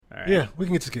right. Yeah, we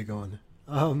can just get going.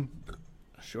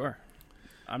 Sure.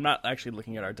 I'm not actually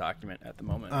looking at our document at the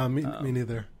moment. Me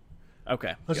neither.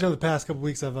 Okay. I just know the past couple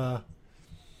weeks I've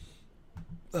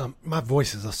my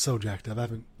voice is so jacked up. I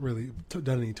haven't really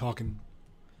done any talking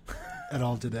at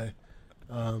all today.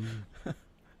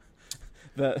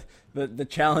 The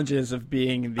challenges of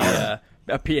being a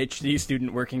PhD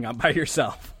student working on by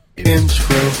yourself.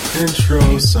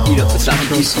 Intro song. Eat up the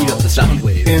sound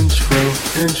wave. Intro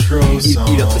song.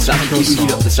 Eat up the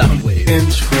sound wave.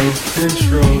 Intro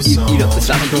song. Eat up the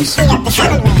sound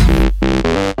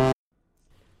wave.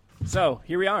 So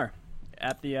here we are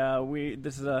at the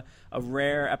this is a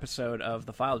rare episode of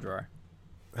the File Drawer.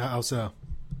 How so?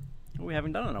 We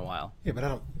haven't done it in a while. Yeah, but I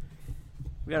don't.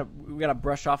 We gotta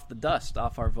brush off the dust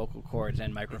off our vocal cords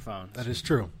and microphones. That is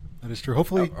true.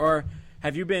 Hopefully, Or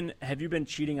have you been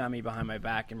cheating on me behind my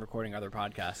back and recording other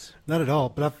podcasts? not at all.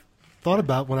 But I've thought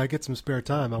about when I get some spare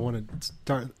time, I want to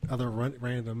start other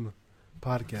random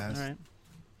podcasts. All right,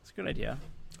 it's a good idea.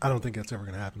 I don't think that's ever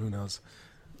going to happen. Who knows?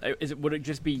 Would it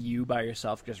just be you by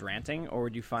yourself just ranting, or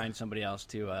would you find somebody else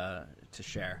to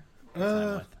share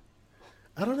time with?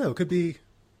 I don't know. It could be.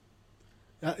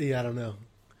 Yeah, I don't know.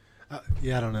 I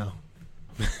don't know.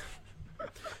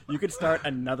 You could start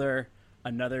another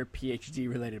PhD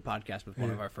related podcast with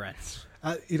one of our friends.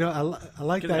 I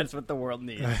like that. That's what the world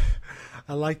needs.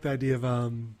 I like the idea of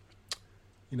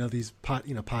these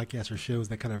podcasts or shows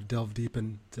that kind of delve deep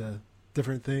into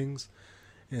different things,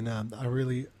 and I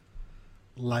really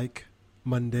like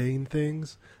mundane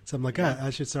things. So I'm like, I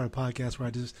should start a podcast where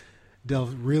I just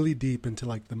delve really deep into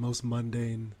like the most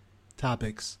mundane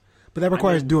topics. But that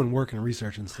requires doing work and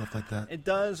research and stuff like that. It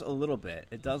does a little bit.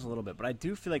 But I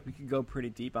do feel like we could go pretty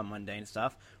deep on mundane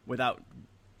stuff without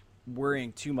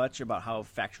worrying too much about how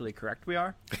factually correct we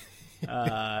are,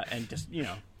 and just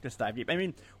dive deep. I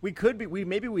mean, we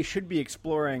should be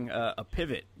exploring a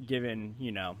pivot given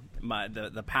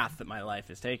the path that my life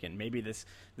has taken. Maybe this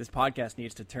podcast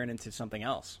needs to turn into something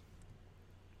else.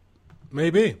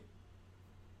 Maybe.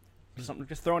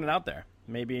 Just throwing it out there.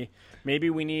 Maybe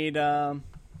we need.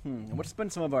 What's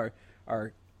been some of our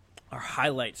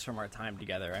highlights from our time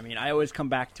together? I mean, I always come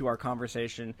back to our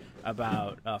conversation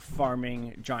about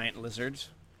farming giant lizards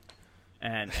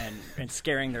and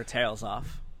scaring their tails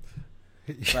off.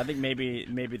 So I think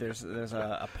maybe there's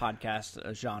a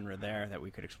podcast genre there that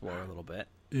we could explore a little bit.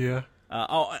 Yeah.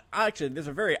 Actually, there's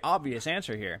a very obvious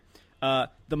answer here. The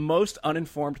most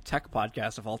uninformed tech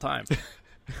podcast of all time.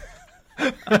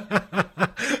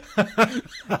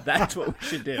 That's what we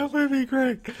should do. That would be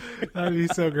great. That'd be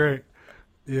so great.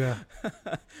 Yeah.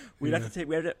 We have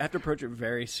to approach it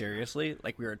very seriously,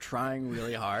 like we are trying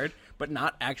really hard, but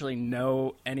not actually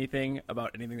know anything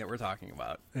about anything that we're talking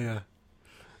about. Yeah.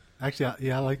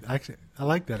 Actually, I like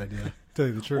that idea. To tell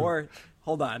you the truth. Or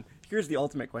hold on, here's the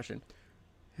ultimate question: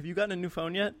 have you gotten a new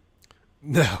phone yet?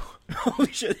 No.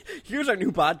 Holy shit. Here's our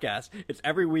new podcast. It's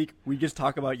every week we just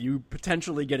talk about you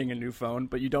potentially getting a new phone,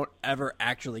 but you don't ever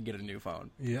actually get a new phone.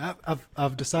 Yeah,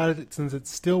 I've decided, since it's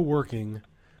still working,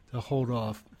 to hold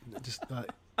off. Just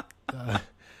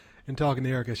in talking to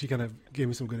Erica, she kind of gave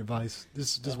me some good advice.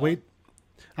 Just wait.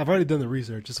 I've already done the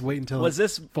research. Just wait until it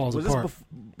falls apart.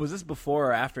 Was this before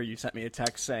or after you sent me a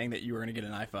text saying that you were going to get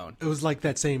an iPhone? It was like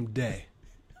that same day.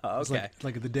 Oh, okay.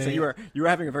 Like the day. So you were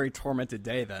having a very tormented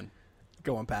day then.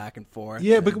 Going back and forth.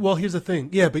 Yeah, but here's the thing.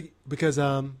 Yeah, but because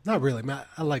not really.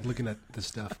 I like looking at this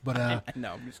stuff, but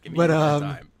no, I'm just giving you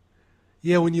time.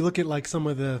 Yeah, when you look at like some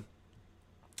of the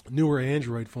newer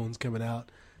Android phones coming out,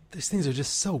 these things are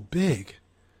just so big.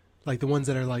 Like the ones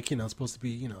that are like supposed to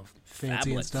be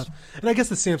fancy and stuff. And I guess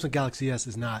the Samsung Galaxy S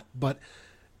is not. But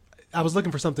I was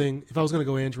looking for something. If I was going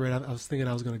to go Android, I was thinking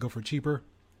I was going to go for cheaper.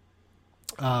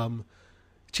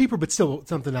 Cheaper, but still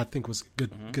something I think was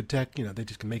good. Mm-hmm. Good tech. They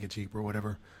just can make it cheaper or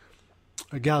whatever.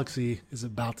 A Galaxy is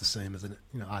about the same as an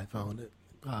iPhone.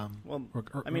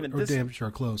 Or damn sure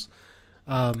close.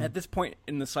 At this point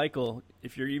in the cycle,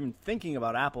 if you're even thinking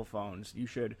about Apple phones, you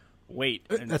should wait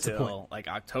until like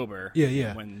October.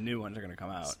 Yeah. When new ones are going to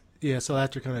come out. Yeah. So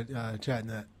after kind of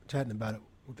chatting about it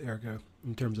with Erica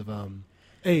in terms of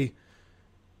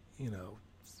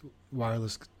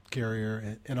wireless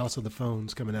carrier and also the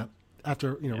phones coming out.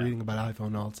 After reading about iPhone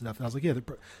and all that stuff, I was like, yeah, they're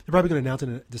probably going to announce it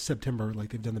in September, like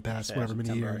they've done the past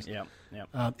many years. Yeah.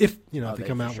 If they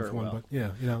come out with one, will. But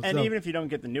yeah, and even if you don't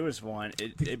get the newest one,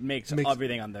 it makes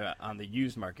everything on the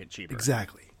used market cheaper.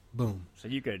 Exactly. Boom. So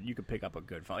you could pick up a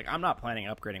good phone. Like I'm not planning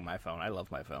on upgrading my phone. I love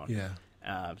my phone. Yeah.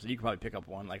 So you could probably pick up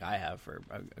one like I have for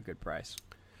a good price.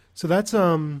 So that's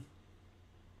So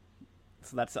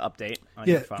that's the update on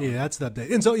your phone. Yeah, that's the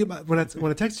update. And so when I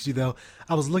texted you though,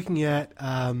 I was looking at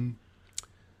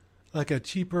like a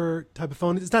cheaper type of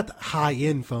phone. It's not the high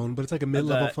end phone, but it's like a mid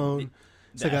level phone.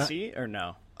 It's The like SE or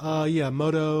no? yeah,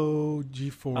 Moto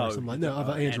G4 or something like no, of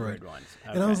Android. ones.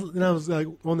 And I was like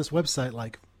on this website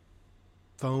like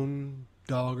Phone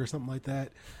Dog or something like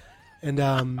that, and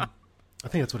I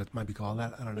think that's what it might be called. I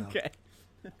don't know. Okay.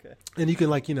 And you can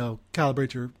like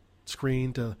calibrate your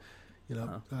screen to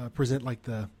present like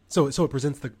so it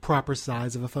presents the proper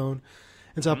size of a phone.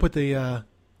 And so I put the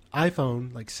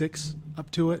iPhone like 6 up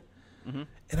to it, and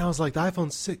I was like, the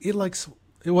iPhone 6,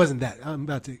 it wasn't that. I'm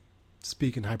about to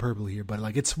speak in hyperbole here, but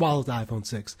like it swallowed the iPhone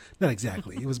 6. Not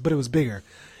exactly. But it was bigger.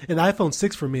 And the iPhone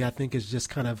 6 for me, I think, is just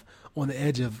kind of on the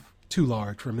edge of too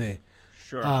large for me.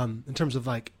 Sure. In terms of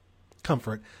like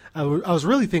comfort, I was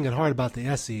really thinking hard about the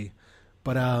SE,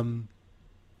 but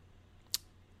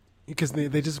because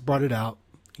they just brought it out,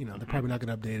 they're probably not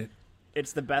going to update it.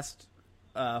 It's the best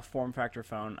form factor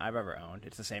phone I've ever owned.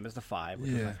 It's the same as the 5,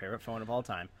 which is my favorite phone of all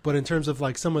time. But in terms of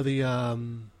like some of the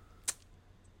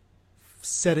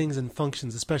settings and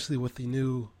functions, especially with the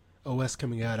new OS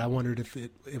coming out, I wondered if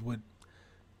it would,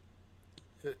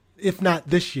 if not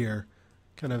this year,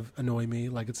 kind of annoy me.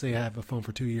 Like, let's say I have a phone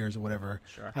for 2 years or whatever.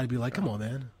 Sure. I'd be like, come on,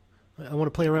 man. I want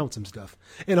to play around with some stuff.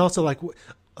 And also, like,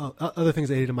 other things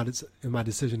that aided in my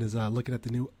decision is looking at the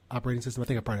new operating system. I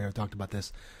think I probably already talked about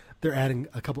this. They're adding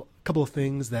a couple of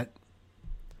things that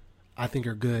I think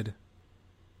are good.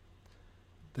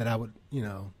 That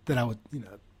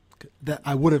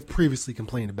I would have previously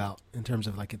complained about in terms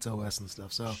of like its OS and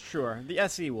stuff. So sure, the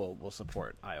SE will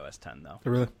support iOS 10 though.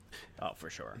 Really? Oh,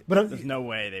 for sure. But there's no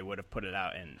way they would have put it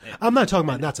out in. I'm not talking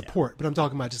about not support, but I'm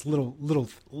talking about just little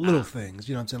things.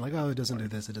 You know what I'm saying? Like, oh, it doesn't do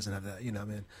this, it doesn't have that. You know,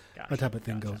 man, that type of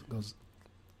thing goes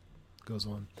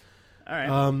on. All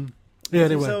right. Yeah.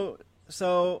 Anyway.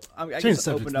 So I change guess the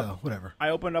subject, opened up. though. Whatever.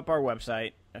 I opened up our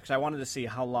website because I wanted to see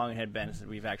how long it had been since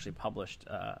we've actually published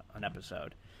an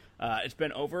episode. It's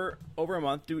been over a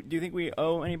month. Do you think we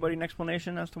owe anybody an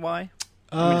explanation as to why?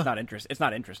 I mean, it's not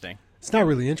interesting. It's not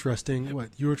really interesting. What,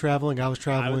 you were traveling, I was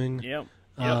traveling. Yep.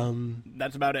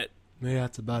 That's about it. Yeah,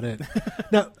 that's about it.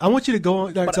 Now, I want you to go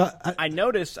on. But so I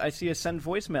noticed I see a send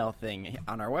voicemail thing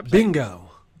on our website.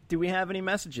 Bingo. Do we have any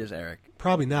messages, Eric?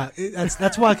 Probably not.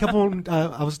 That's why I kept on.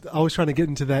 I was always trying to get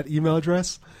into that email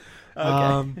address.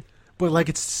 Okay. But like,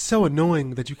 it's so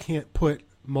annoying that you can't put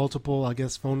multiple, I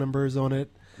guess, phone numbers on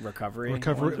it. Recovery.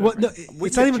 Well, no,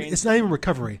 it's not even. It's not even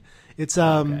recovery. It's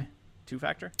Okay.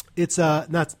 Two-factor. It's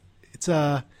not. It's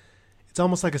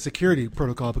almost like a security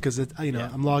protocol because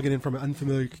I'm logging in from an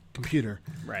unfamiliar computer.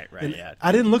 Right. And Yeah.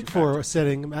 I didn't look for a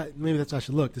setting. Maybe that's what I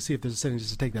should look to see if there's a setting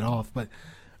just to take that off. But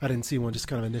I didn't see one. Just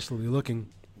kind of initially looking.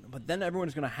 But then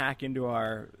everyone's going to hack into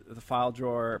the file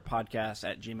drawer podcast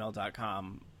at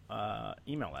gmail.com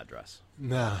email address.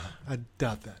 No, I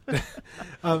doubt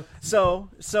that. So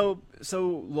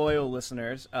loyal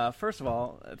listeners, first of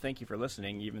all, thank you for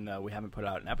listening, even though we haven't put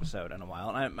out an episode in a while.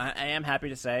 And I am happy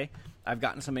to say I've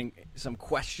gotten some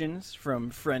questions from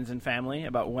friends and family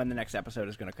about when the next episode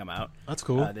is going to come out. That's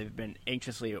cool. They've been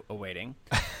anxiously awaiting.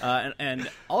 And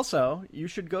also, you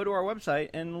should go to our website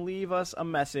and leave us a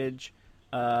message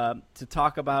to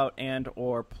talk about and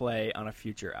or play on a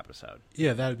future episode.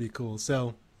 Yeah, that'd be cool.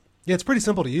 So, yeah, it's pretty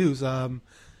simple to use. I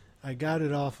got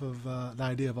it off of the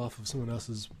idea off of someone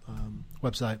else's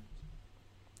website.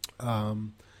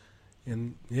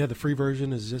 And yeah, the free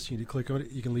version is just you click on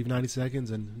it, you can leave 90 seconds,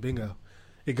 and bingo,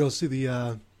 it goes to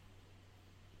the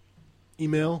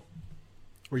email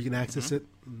where you can access it.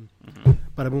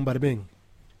 Bada boom, bada bing.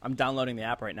 I'm downloading the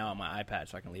app right now on my iPad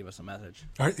so I can leave us a message.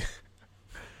 All right.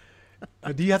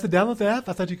 Do you have to download the app?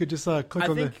 I thought you could just click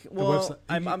on the website.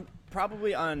 I'm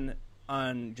probably on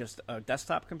just a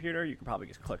desktop computer. You can probably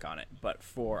just click on it. But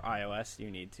for iOS, you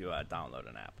need to download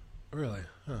an app. Really?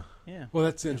 Huh. Yeah. Well,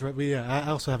 that's interesting. Yeah, I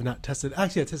also have not tested.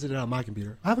 Actually, I tested it on my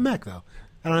computer. I have a Mac though.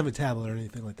 I don't have a tablet or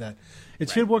anything like that. It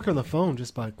should work on the phone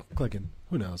just by clicking.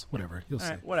 Who knows? Whatever. You'll see.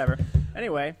 Right, whatever.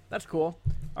 Anyway, that's cool.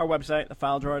 Our website,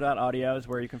 thefiledrawer.audio, is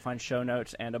where you can find show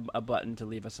notes and a button to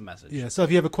leave us a message. Yeah. So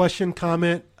if you have a question,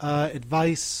 comment,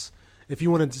 advice, if you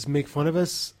want to just make fun of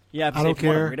us, yeah, I don't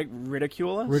care.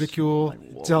 Ridicule us? Ridicule. Like,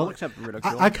 we'll accept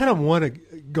ridicule. I kind of want to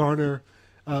garner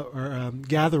or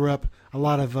gather up a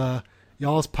lot of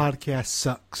y'all's podcast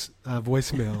sucks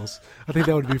voicemails. I think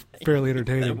that would be fairly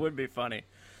entertaining. That would be funny.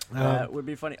 That would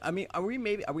be funny. I mean, are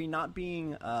we not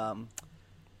being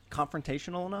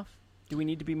confrontational enough? Do we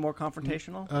need to be more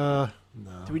confrontational? No.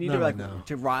 Do we need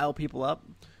to rile people up?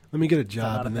 Let me get a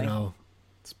job and then thing? I'll.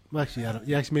 Well, actually, I don't.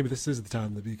 Yeah, actually, maybe this is the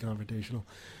time to be confrontational.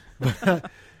 But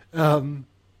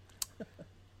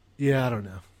yeah, I don't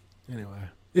know. Anyway,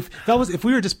 if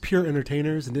we were just pure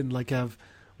entertainers and didn't like have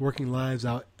working lives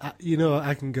out.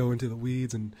 I can go into the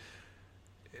weeds, and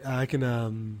I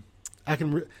can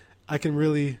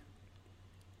really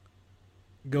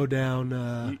go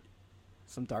down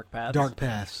Some dark paths. dark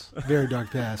paths, very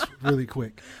dark paths, really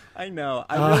quick. I know.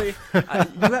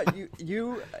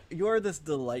 You're this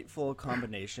delightful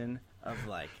combination of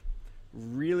like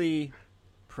really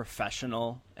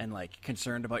professional and like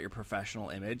concerned about your professional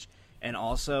image, and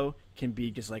also can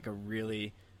be just like a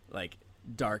really like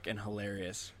dark and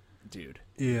hilarious dude.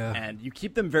 Yeah. And you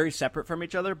keep them very separate from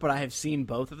each other, but I have seen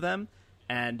both of them,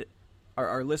 and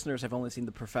our listeners have only seen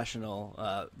the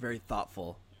professional, very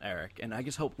thoughtful Eric. And I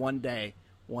just hope one day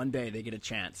they get a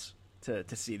chance to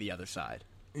see the other side.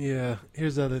 Yeah.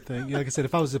 Here's the other thing. Like I said,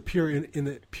 if I was in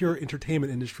the pure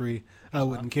entertainment industry, I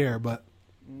wouldn't care. But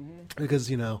because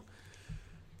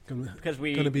because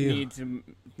we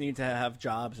need to have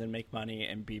jobs and make money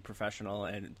and be professional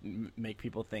and make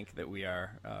people think that we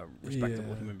are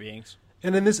respectable human beings.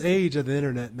 And in this age of the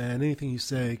internet, man, anything you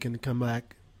say can come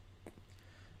back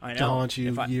I know. to haunt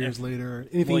you years later.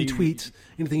 Anything you tweet,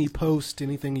 anything you post,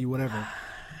 anything you whatever.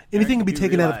 Anything can be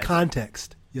taken out of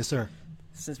context. Yes, sir.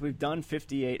 Since we've done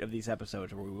 58 of these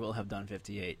episodes, or we will have done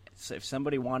 58, so if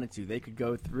somebody wanted to, they could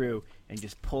go through and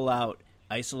just pull out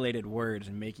isolated words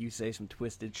and make you say some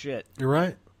twisted shit. You're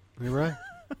right. You're right.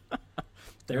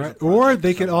 Right. Or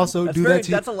they could also do that to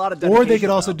you. That's a lot of dedication, or they could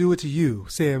also do it to you,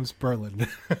 Sam Sperlin.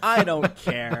 I don't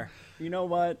care. You know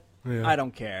what? Yeah. I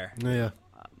don't care. Yeah.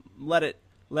 Let it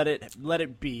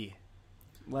be.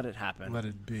 Let it happen. Let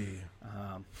it be.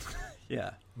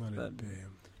 Yeah. Let it be.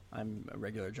 I'm a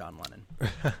regular John Lennon.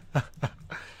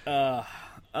 All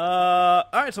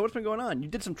right. So what's been going on? You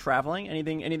did some traveling.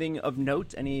 Anything of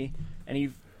note? Any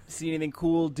see anything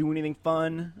cool? Do anything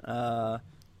fun?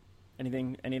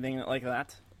 Anything like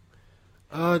that?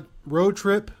 Road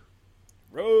trip.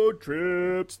 Road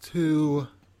trips to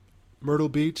Myrtle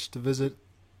Beach to visit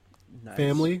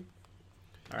family.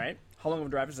 All right. How long of a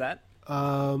drive is that?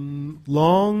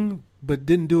 Long, but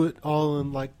didn't do it all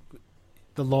in like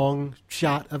the long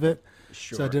shot of it.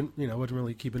 Sure. So I didn't, wasn't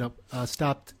really keeping up.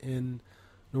 Stopped in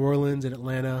New Orleans and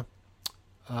Atlanta.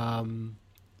 I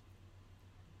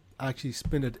actually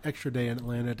spent an extra day in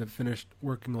Atlanta to finish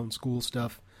working on school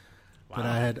stuff that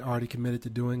I had already committed to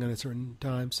doing at a certain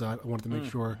time. So I wanted to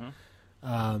make sure.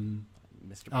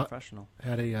 Mr. Professional.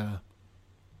 Had a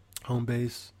home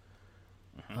base.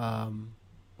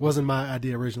 Wasn't my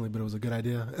idea originally, but it was a good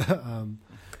idea.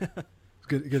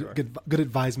 Good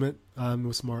advisement. It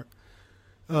was smart.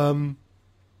 Then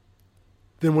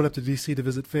went up to D.C. to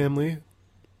visit family.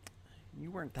 You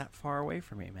weren't that far away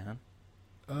from me, man.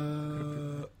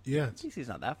 Yeah. D.C.'s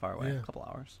not that far away. Yeah. A couple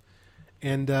hours.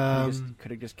 And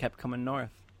could have just kept coming north.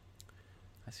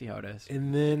 I see how it is.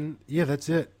 And then that's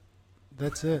it.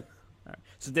 That's it. All right.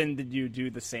 So then, did you do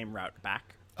the same route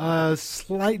back?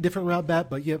 Slight different route back,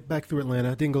 but back through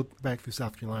Atlanta. Didn't go back through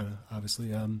South Carolina, obviously.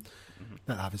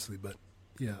 Not obviously, but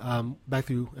back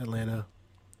through Atlanta,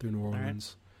 through New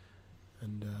Orleans,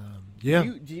 and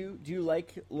Do you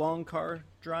like long car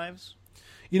drives?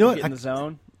 You know what? Get in the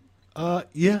zone.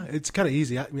 Yeah, it's kind of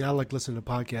easy. I mean, I like listening to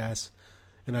podcasts,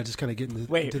 and I just kind of get into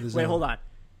the zone. Wait, hold on.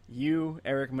 You,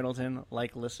 Eric Middleton,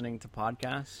 like listening to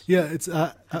podcasts? Yeah, it's.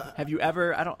 Have you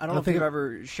ever? I don't know if you've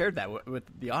ever shared that with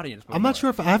the audience before. I'm not sure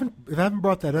if I haven't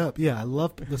brought that up. Yeah, I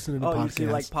love listening to podcasts. You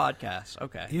like podcasts?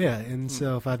 Okay. Yeah, and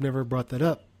so if I've never brought that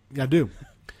up, I do.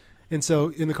 And so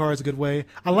in the car is a good way.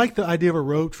 I like the idea of a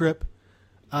road trip,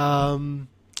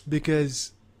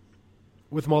 because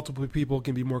with multiple people it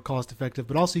can be more cost effective,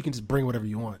 but also you can just bring whatever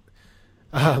you want,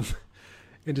 and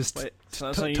just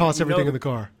toss everything in the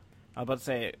car. I was about to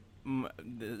say,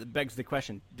 it begs the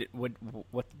question: what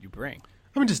did you bring?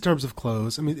 I mean, just in terms of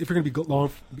clothes. I mean, if you're going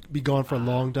to be gone for a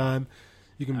long time,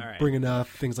 you can bring enough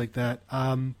things like that.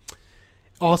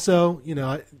 Also,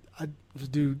 I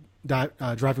do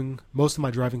driving most of my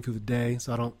driving through the day,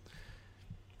 so I don't,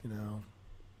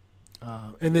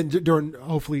 and then during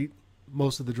hopefully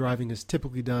most of the driving is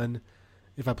typically done,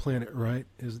 if I plan it right,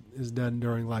 is done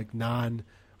during like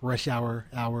non-rush hour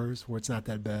hours where it's not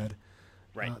that bad.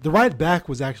 Right. The ride back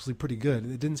was actually pretty good.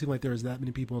 It didn't seem like there was that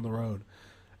many people on the road,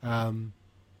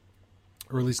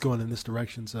 or at least going in this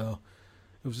direction. So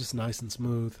it was just nice and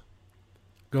smooth.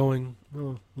 Going a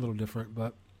little different,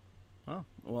 but oh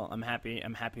well, I'm happy.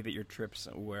 I'm happy that your trips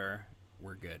were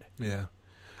good. Yeah.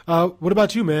 What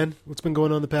about you, man? What's been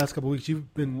going on the past couple of weeks?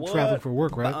 You've been traveling for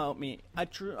work, right? About me?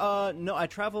 No, I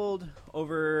traveled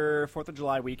over 4th of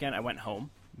July weekend. I went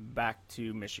home back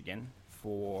to Michigan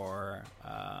for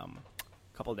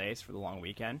couple days for the long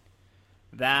weekend.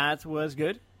 That was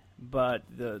good. but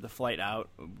the flight out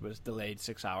was delayed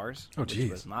 6 hours. Oh, which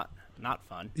geez. was not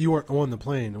fun. You weren't on the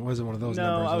plane. It wasn't one of those No,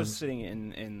 numbers. I was was sitting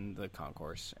in the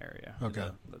concourse area, Okay.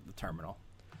 the terminal,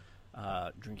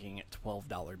 drinking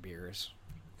 $12 beers.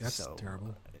 That's So,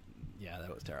 terrible. Yeah,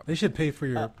 that was terrible. They should pay for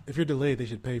your. If you're delayed, they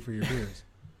should pay for your beers.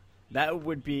 That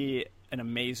would be an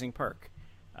amazing perk,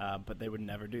 but they would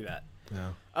never do that.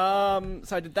 No.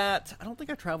 So I did that. I don't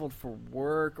think I traveled for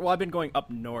work. Well, I've been going up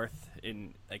north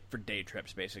for day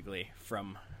trips, basically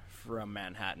from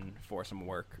Manhattan for some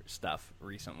work stuff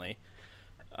recently.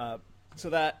 So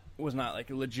that was not like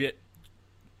a legit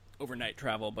overnight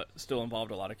travel, but still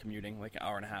involved a lot of commuting, like an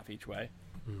hour and a half each way.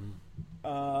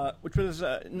 Which was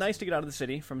nice to get out of the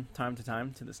city from time to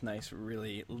time to this nice,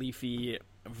 really leafy,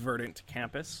 verdant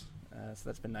campus. So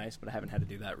that's been nice, but I haven't had to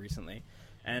do that recently.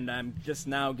 And I'm just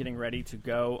now getting ready to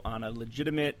go on a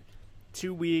legitimate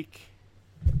 2-week,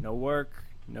 no work,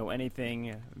 no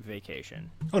anything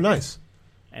vacation. Oh, nice.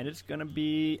 And it's going to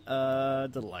be a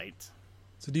delight.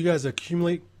 So do you guys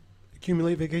accumulate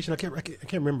vacation? I can't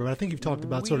remember, but I think you've talked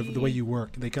about sort of the way you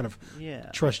work. They kind of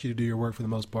trust you to do your work for the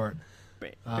most part.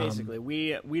 Basically,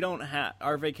 we don't have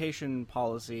our vacation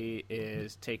policy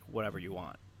is take whatever you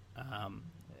want,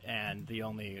 and the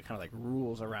only kind of like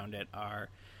rules around it are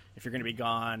if you're going to be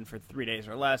gone for 3 days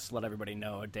or less, let everybody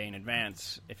know a day in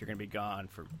advance. If you're going to be gone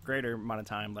for greater amount of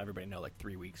time, let everybody know like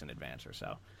 3 weeks in advance or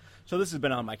so. So this has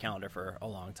been on my calendar for a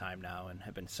long time now, and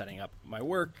have been setting up my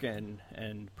work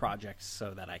and projects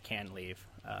so that I can leave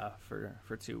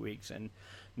for 2 weeks and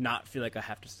not feel like I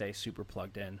have to stay super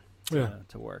plugged in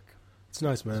to work. It's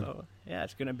nice, man. So yeah,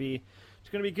 it's gonna be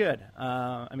good.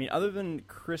 I mean, other than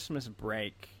Christmas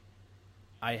break,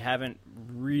 I haven't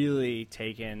really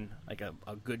taken like a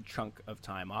good chunk of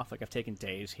time off. Like I've taken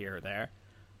days here or there.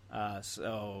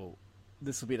 So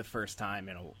this will be the first time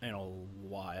in a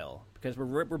while because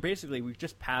we've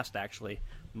just passed actually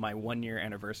my 1-year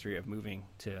anniversary of moving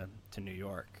to New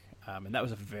York, and that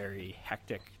was a very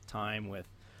hectic time with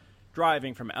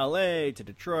driving from LA to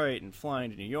Detroit and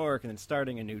flying to New York and then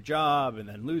starting a new job and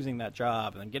then losing that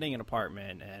job and then getting an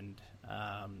apartment and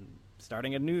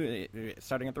starting at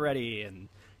the Ready and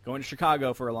going to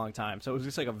Chicago for a long time. So it was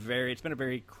just like it's been a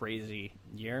very crazy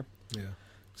year. Yeah.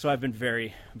 So I've been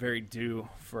very, very due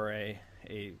for a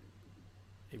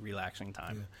relaxing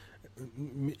time.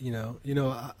 Yeah.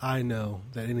 I know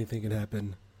that anything can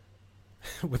happen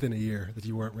within a year that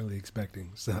you weren't really expecting.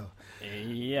 So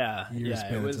yeah,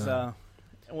 it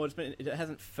was. It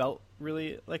hasn't felt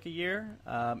really like a year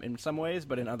in some ways,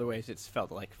 but in other ways, it's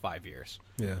felt like 5 years.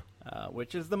 Yeah,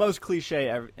 which is the most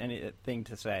cliche thing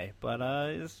to say, but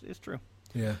it's true.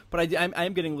 Yeah, but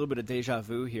I'm getting a little bit of deja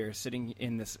vu here, sitting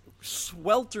in this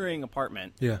sweltering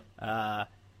apartment. Yeah.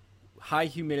 High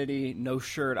humidity, no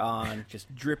shirt on,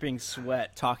 just dripping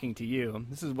sweat, talking to you.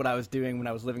 This is what I was doing when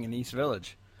I was living in the East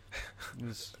Village.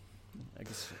 I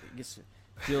guess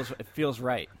it feels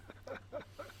right.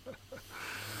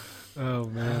 Oh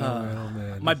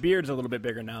man, My beard's a little bit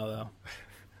bigger now,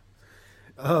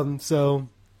 though. So,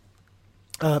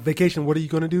 vacation. What are you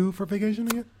going to do for vacation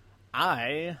again?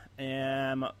 I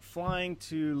am flying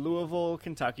to Louisville,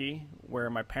 Kentucky, where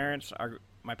my parents,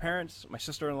 my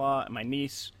sister-in-law, and my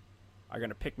niece are going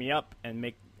to pick me up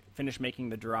and finish making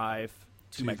the drive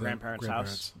to my grandparents'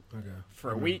 house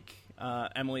for a week.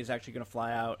 Emily's actually going to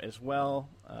fly out as well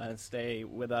and stay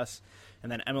with us.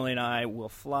 And then Emily and I will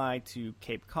fly to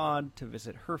Cape Cod to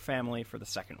visit her family for the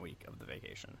second week of the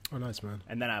vacation. Oh, nice, man.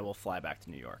 And then I will fly back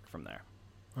to New York from there.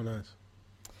 Oh, nice.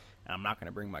 And I'm not going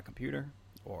to bring my computer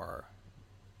or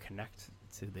connect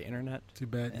to the internet. Too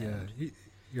bad, yeah.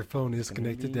 Your phone is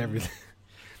connected to everything.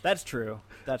 That's true.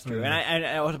 That's true. Yeah. And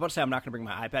I was about to say I'm not going to bring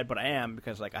my iPad, but I am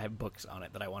because I have books on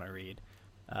it that I want to read.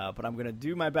 But I'm going to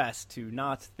do my best to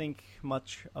not think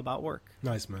much about work.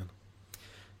 Nice, man.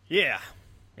 Yeah,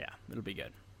 it'll be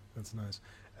good. That's nice.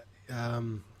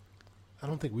 I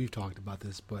don't think we've talked about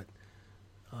this, but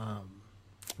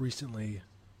recently,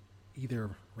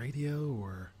 either radio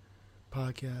or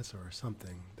podcast or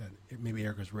something that maybe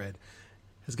Erica's read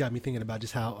has got me thinking about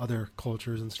just how other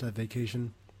cultures and stuff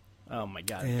vacation. Oh my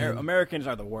God, And Americans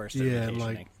are the worst at vacationing.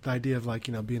 like the idea of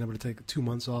being able to take 2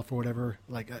 months off or whatever.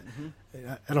 I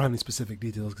don't have any specific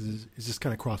details because it's just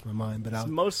kind of crossed my mind. But it's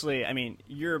mostly,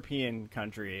 European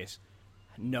countries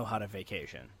know how to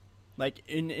vacation. Like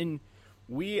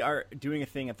we are doing a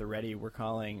thing at the Ready we're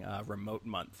calling Remote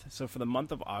Month. So for the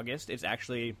month of August, it's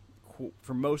actually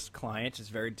for most clients, it's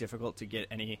very difficult to get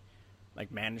any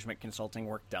management consulting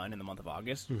work done in the month of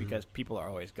August because people are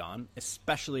always gone,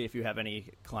 especially if you have any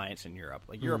clients in Europe.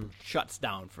 Europe shuts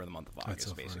down for the month of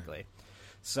August, basically.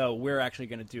 So we're actually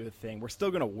going to do a thing. We're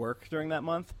still going to work during that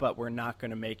month, but we're not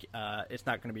going to make it's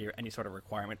not going to be any sort of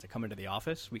requirement to come into the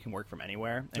office. We can work from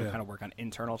anywhere and kind of work on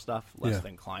internal stuff, less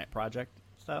than client project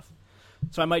stuff.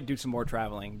 So I might do some more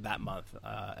traveling that month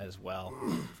as well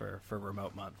for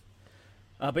remote month.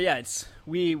 But yeah, it's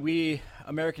we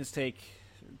Americans take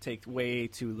way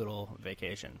too little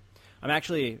vacation.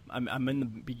 I'm in the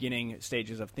beginning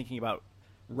stages of thinking about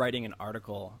writing an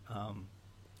article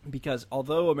because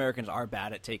although Americans are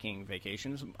bad at taking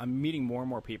vacations, I'm meeting more and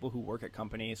more people who work at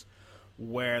companies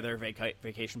where their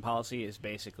vacation policy is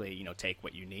basically, take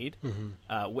what you need,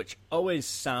 which always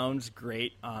sounds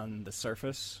great on the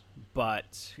surface,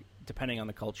 but depending on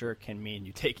the culture can mean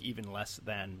you take even less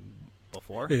than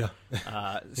before. Yeah,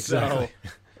 exactly. So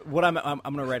what I'm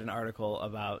going to write an article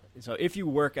about. So if you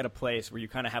work at a place where you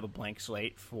kind of have a blank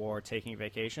slate for taking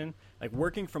vacation, like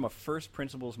working from a first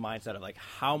principles mindset of like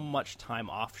how much time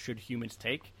off should humans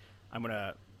take, I'm going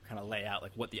to kind of lay out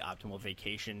like what the optimal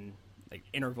vacation like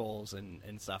intervals and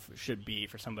stuff should be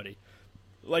for somebody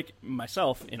like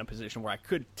myself in a position where I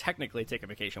could technically take a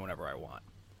vacation whenever I want.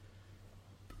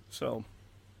 So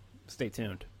stay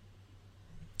tuned.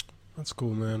 That's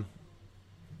cool, man.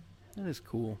 That is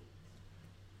cool.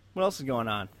 What else is going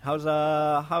on? How's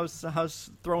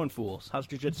throwing fools? How's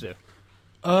jiu-jitsu?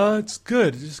 It's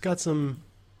good. Just got some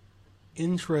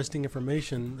interesting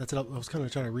information. That's what I was kind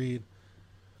of trying to read.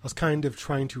 I was kind of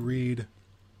trying to read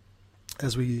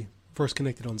as we first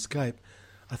connected on Skype.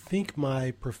 I think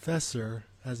my professor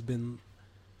has been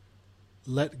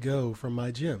let go from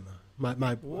my gym.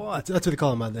 My what? That's what they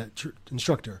call him, that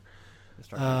instructor.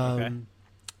 Okay.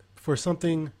 For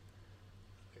something,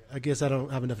 I guess I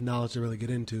don't have enough knowledge to really get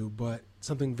into, but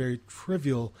something very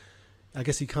trivial. I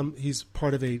guess he's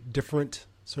part of a different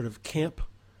sort of camp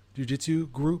jiu-jitsu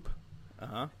group.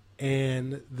 Uh-huh.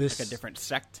 And this like a different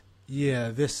sect.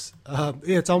 Yeah, it's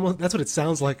almost that's what it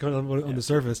sounds like on the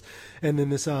surface. And then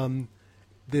this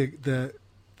the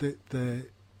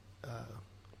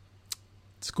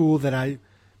school that I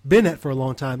been at for a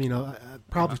long time, I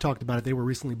probably talked about it. They were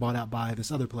recently bought out by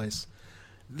this other place.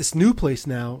 This new place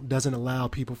now doesn't allow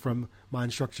people from my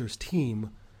instructor's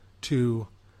team to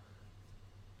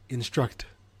instruct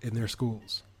in their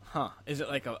schools. Huh. Is it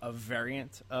like a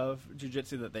variant of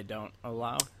jiu-jitsu that they don't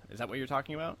allow? Is that what you're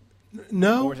talking about?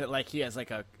 No. Or is it like he has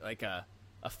like a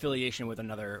affiliation with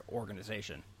another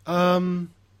organization?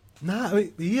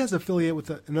 He has affiliate with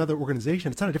another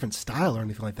organization. It's not a different style or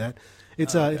anything like that.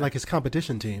 It's okay. Like his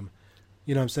competition team.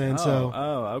 You know what I'm saying?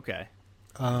 Okay.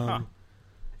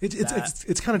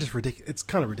 It's kind of just ridiculous. It's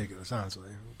kind of ridiculous, honestly.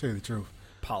 To tell you the truth.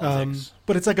 Politics.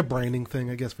 But it's like a branding thing,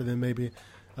 I guess, for them maybe.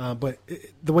 But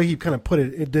the way he kind of put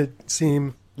it, it did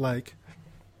seem like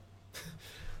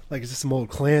it's just some old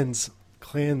clans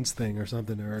thing or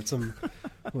something, or some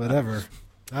whatever.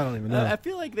 I don't even know. I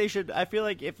feel like they should. I feel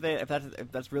like if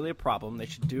that's really a problem, they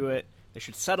should do it. They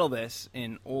should settle this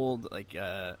in old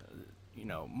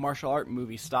martial art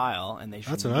movie style, and they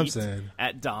should. That's what I'm saying.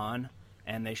 At dawn,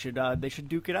 and they should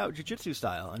duke it out jiu-jitsu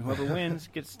style, and whoever wins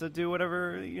gets to do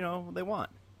whatever they want.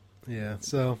 Yeah.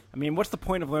 So I mean, what's the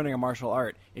point of learning a martial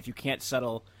art if you can't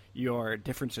settle your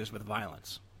differences with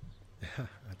violence?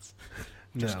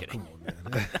 Just kidding. Come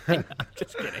on, man.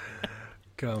 Just kidding.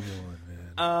 Come on,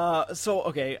 man. So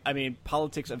okay, I mean,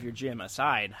 politics of your gym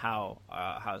aside,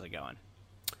 how's it going?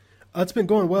 It's been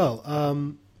going well.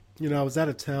 I was out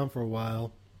of town for a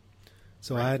while,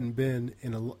 so right. I hadn't been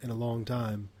in a long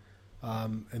time.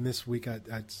 And this week I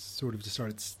sort of just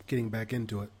started getting back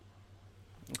into it.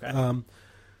 Okay.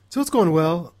 So it's going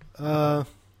well.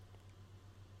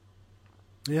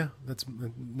 Yeah, that's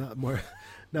not more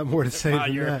to say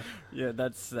than that. Yeah,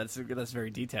 that's very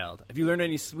detailed. Have you learned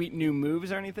any sweet new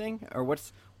moves or anything, or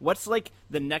what's like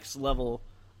the next level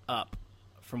up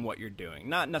from what you're doing?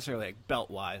 Not necessarily like belt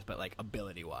wise, but like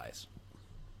ability wise.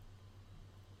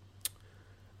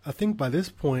 I think by this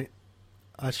point,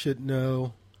 I should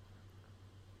know.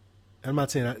 I'm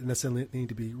not saying I necessarily need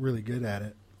to be really good at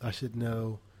it. I should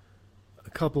know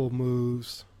a couple of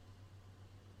moves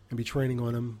and be training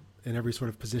on them in every sort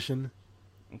of position.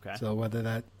 Okay. So whether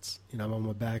that's, I'm on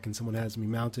my back and someone has me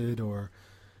mounted, or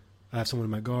I have someone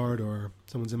in my guard, or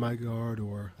someone's in my guard,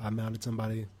 or I mounted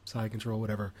somebody, side control,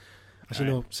 whatever. I should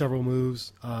know several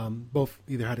moves, both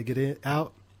either how to get it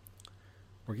out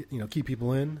or keep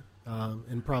people in,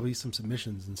 and probably some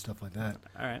submissions and stuff like that.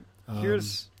 All right.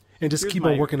 And just keep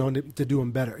on working on to do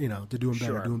them better, to do them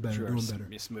better, doing better.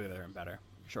 Be smoother and better.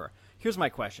 Sure. Here's my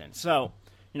question. So,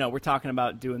 we're talking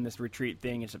about doing this retreat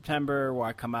thing in September where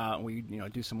I come out and we,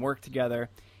 do some work together.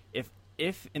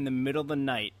 If in the middle of the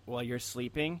night while you're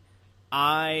sleeping,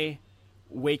 I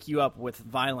wake you up with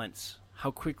violence,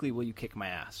 how quickly will you kick my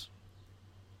ass?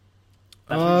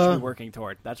 That's what you should be working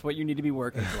toward. That's what you need to be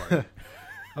working toward.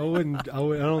 I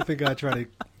don't think I'd try to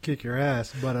kick your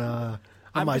ass, but I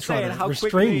might just try saying, to how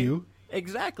restrain quickly- you.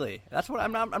 Exactly. That's what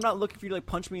I'm not looking for you to like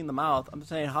punch me in the mouth. I'm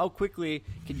saying how quickly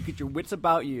can you get your wits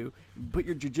about you, put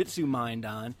your jiu-jitsu mind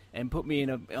on, and put me in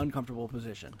an uncomfortable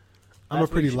position. I'm a That's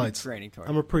what pretty you should be light. training toward.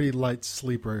 I'm a pretty light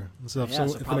sleeper. So Yeah, so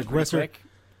if an probably pretty aggressor, quick.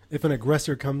 if an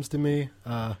aggressor comes to me,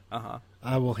 Uh-huh.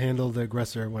 I will handle the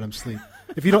aggressor when I'm asleep.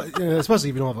 If you don't,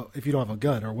 especially if you don't have a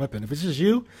gun or a weapon. If it's just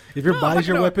you, if your No, body's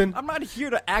your weapon. I'm not here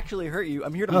to actually hurt you.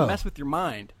 I'm here to Oh. mess with your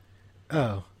mind.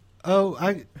 I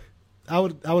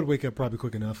would wake up probably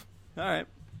quick enough. All right.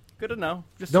 Good to know.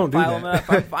 Just Don't do filing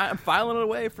that. I'm filing it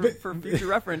away for future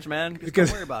reference, man. Just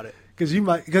don't worry about it. Because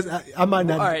I might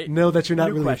not All right. know that you're not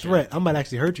New really question. a threat. I might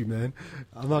actually hurt you, man.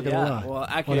 I'm not gonna lie. Well, on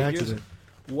actually, accident.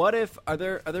 what if are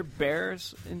there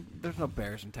bears? There's no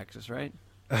bears in Texas, right?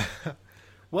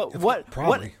 What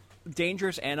Probably.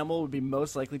 dangerous animal would be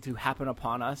most likely to happen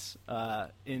upon us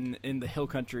in the hill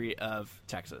country of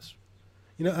Texas?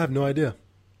 I have no idea.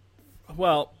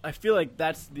 Well, I feel like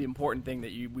that's the important thing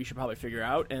that we should probably figure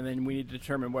out, and then we need to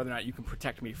determine whether or not you can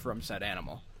protect me from said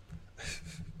animal.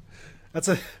 That's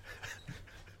a.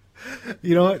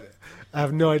 You know what? I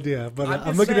have no idea, but I'm I'm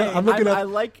just looking saying, I'm looking I up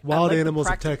like wild the animals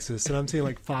of practi- Texas, and I'm seeing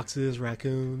like foxes,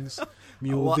 raccoons,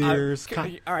 mule Well, deers.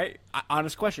 all right,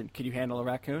 honest question: can you handle a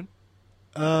raccoon?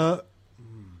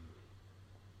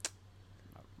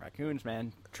 Raccoons,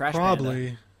 man, trash. Probably.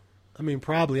 Panda.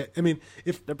 Probably.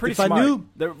 If They're pretty if smart. I knew,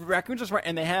 The raccoons are smart,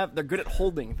 and they're good at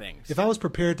holding things. if I was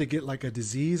prepared to get like a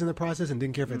disease in the process and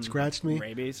didn't care if it scratched me,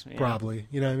 Rabies, yeah. probably.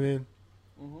 You know what I mean?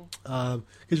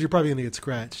 Because you're probably gonna get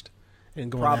scratched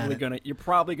and going at it. You're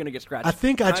probably gonna get scratched. I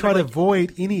think I Kind try of to like-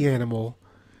 avoid any animal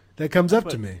that comes up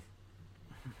what- to me.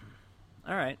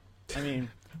 All right.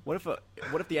 What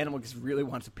if the animal just really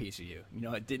wants a piece of you?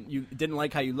 It didn't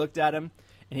like how you looked at him,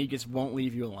 and he just won't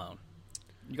leave you alone.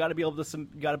 You got to be able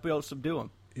to subdue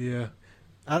him. Yeah.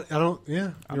 I don't.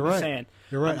 Yeah, I'm you're just right. saying.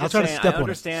 You're right. I'm I'll just try to saying, step I on it.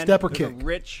 understand Step or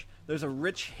there's kick. There's a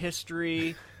rich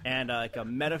history and like a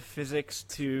metaphysics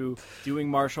to doing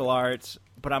martial arts,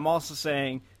 but I'm also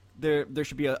saying there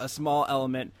should be a small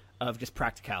element of just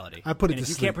practicality. I put it and to if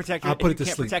you sleep. can't protect I'll put if it you to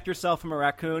can't sleep. protect yourself from a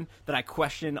raccoon, then I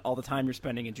question all the time you're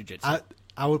spending in jiu-jitsu.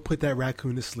 I would put that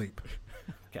raccoon to sleep.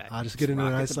 Okay. I'll just get into a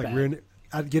rock it nice to like bed. rear.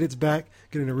 I'd get its back,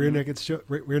 get in a rear naked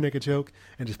choke,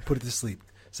 and just put it to sleep.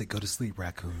 Say, go to sleep,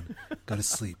 raccoon. Go to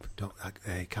sleep. Don't.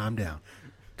 Hey, calm down.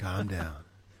 Calm down.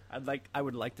 I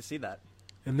would like to see that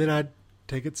And then I'd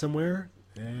take it somewhere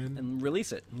and and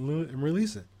release it.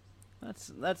 release it.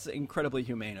 That's incredibly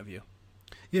humane of you.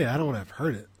 Yeah, I don't want to have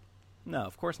hurt it. No,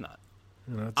 of course not.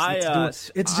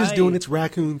 It's just doing its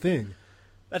raccoon thing.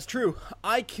 That's true.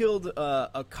 I killed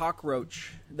a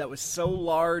cockroach that was so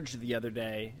large the other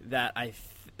day that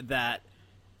That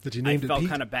you I named it felt Pete?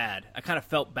 kind of bad. I kind of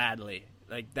felt badly,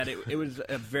 like that. It was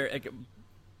a very like.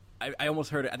 I almost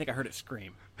heard it. I think I heard it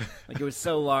scream. Like it was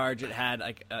so large. It had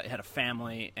it had a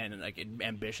family and like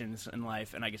ambitions in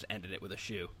life, and I just ended it with a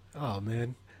shoe. Oh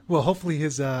man. Well, hopefully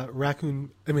his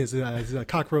his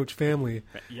cockroach family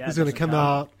Yeah, is going to doesn't come come.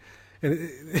 out, and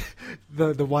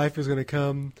the wife is going to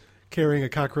come carrying a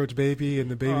cockroach baby, and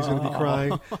the baby's going to be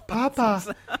crying,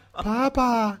 "Papa,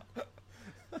 Papa,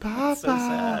 Papa." So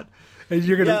sad. And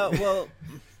you're Yeah, gonna. well,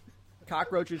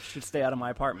 cockroaches should stay out of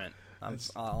my apartment.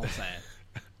 That's all I'm saying.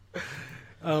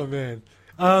 Oh man.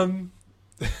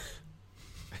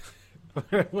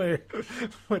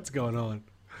 What's going on?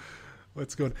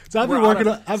 What's going? So I've been working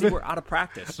on. We're out of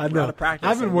practice. I We're know. out of practice.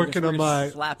 I've been and we're working just on my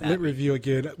slap at lit me. review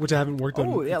again, which I haven't worked on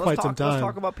Oh yeah, in let's quite some time. Let's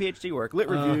talk about PhD work. Lit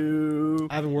review.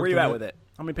 I haven't Where worked are you on at it. with it?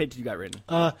 How many pages you got written?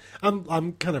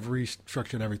 I'm kind of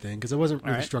restructuring everything because I wasn't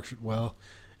really right. structured well,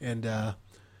 and I'm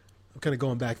kind of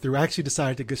going back through. I actually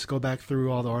decided to just go back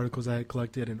through all the articles I had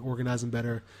collected and organize them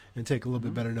better and take a little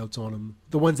bit better notes on them,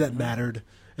 the ones that mattered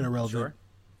and are relevant. Sure.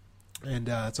 And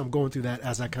so I'm going through that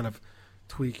as I kind of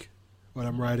tweak what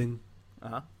I'm writing.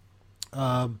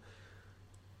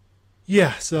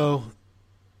 Yeah, so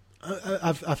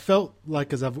I felt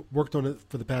like as I've worked on it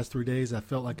for the past 3 days, I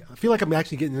feel like I'm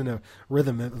actually getting in a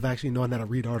rhythm of actually knowing how to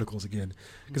read articles again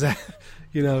because I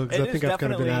think I've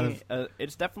kind of been out of.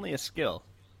 It's definitely a skill.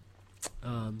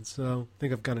 So I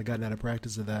think I've kind of gotten out of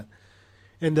practice of that,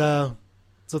 and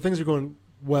so things are going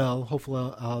well.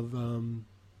 Hopefully, I'll have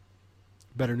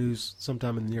better news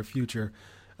sometime in the near future.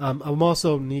 I'm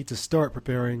also need to start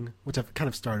preparing, which I've kind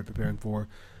of started preparing for,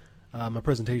 my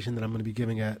presentation that I'm going to be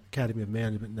giving at Academy of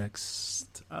Management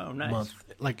next Oh, nice. month,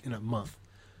 like in a month.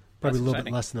 Probably That's a little exciting.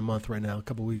 bit less than a month right now, a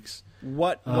couple weeks.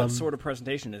 What sort of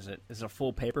presentation is it? Is it a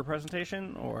full paper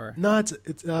presentation or No, it's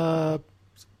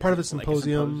part of a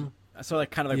symposium. So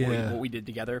like kind of like Yeah. what we did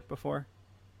together before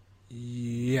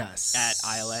Yes. at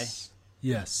ILA.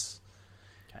 Yes.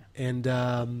 Okay.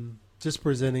 And just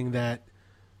presenting that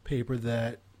paper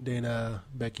that Dana,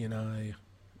 Becky, and I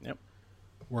Yep.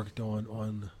 worked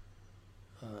on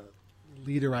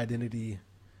leader identity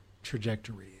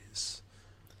trajectories.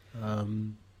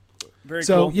 Very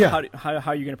So, cool. yeah. How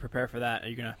are you going to prepare for that? Are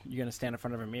you gonna stand in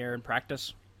front of a mirror and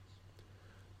practice?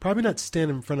 Probably not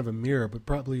stand in front of a mirror, but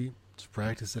probably just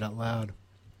practice it out loud.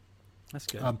 That's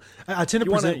good. I tend to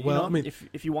present well. I mean,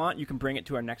 if you want, you can bring it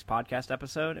to our next podcast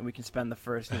episode, and we can spend the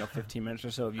first 15 minutes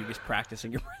or so of you just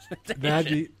practicing your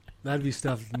presentation. that'd be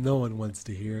stuff no one wants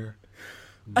to hear.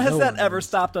 Has No that one ever wants-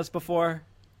 stopped us before?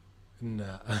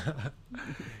 No,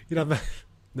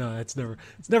 no, it's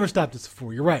never stopped us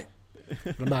before. You're right,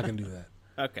 but I'm not gonna do that.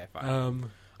 Okay, fine.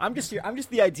 I'm just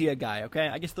the idea guy. Okay,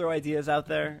 I just throw ideas out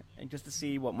there and just to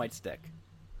see what might stick.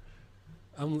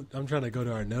 I'm trying to go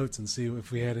to our notes and see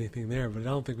if we had anything there, but I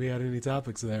don't think we had any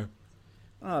topics there.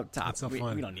 Oh, That's so we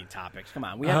fun. don't need topics. Come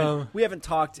on, we haven't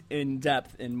talked in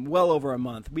depth in well over a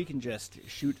month. We can just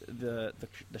shoot the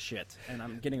shit. And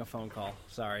I'm getting a phone call.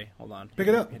 Sorry, hold on. Pick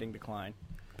it up. Hitting decline.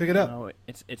 Pick it up. No,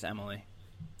 it's Emily.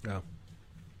 Oh.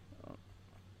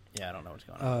 Yeah, I don't know what's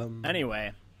going on.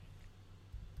 Anyway,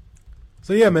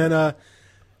 So yeah, man.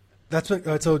 That's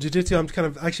what. So jiu-jitsu. I'm kind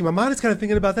of actually my mind is kind of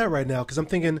thinking about that right now because I'm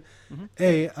thinking,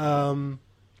 hey, I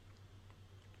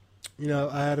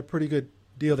had a pretty good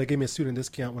deal. They gave me a student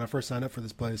discount when I first signed up for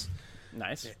this place,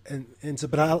 nice. and so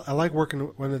but I like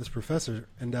working under this professor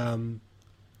and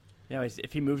Yeah,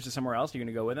 if he moves to somewhere else, you're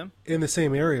gonna go with him, in the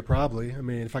same area probably. I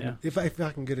mean, if I can Yeah. if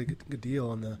I can get a good deal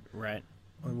on right?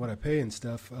 what I pay and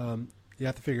stuff, you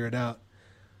have to figure it out.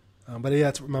 But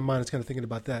yeah, my mind is kind of thinking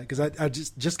about that because I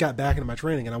just got back into my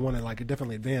training and I want to like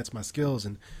definitely advance my skills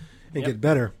and Yep. get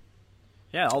better.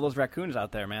 Yeah, all those raccoons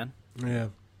out there, man. Yeah,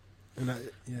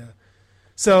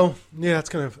 So yeah, it's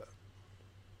kind of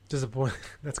disappointing.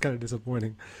 That's kind of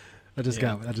disappointing. I just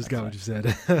got what you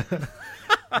said.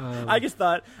 I just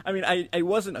thought. I mean, I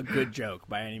wasn't a good joke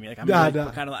by any means. Like, No.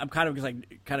 I'm kind of just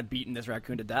like kind of beating this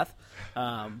raccoon to death.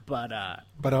 But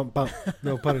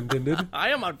No pun intended. I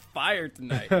am on fire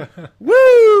tonight.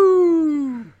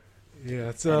 Woo!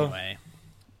 Yeah. So Anyway,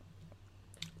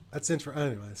 that's interesting.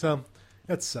 Anyway, so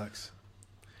that sucks.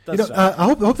 that's, I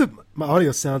hope that my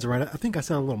audio sounds all right. I think I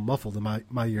sound a little muffled in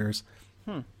my ears.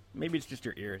 maybe it's just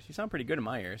your ears. You sound pretty good in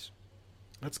my ears.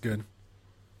 That's good.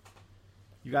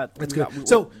 You got That's we good. got-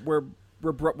 So-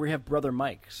 we have brother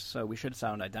mics, so we should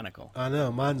sound identical. I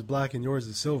know mine's black and yours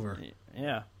is silver.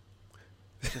 Yeah,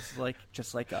 just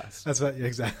like us. That's right. Yeah,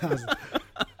 exactly.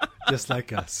 Just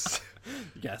like us.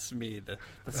 Yes, me, the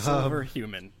silver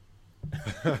human.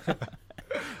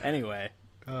 Anyway,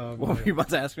 what were you about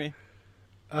to ask me?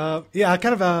 Yeah, I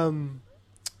kind of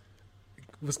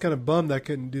was kind of bummed I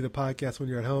couldn't do the podcast when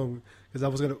you're at home because I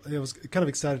was kind of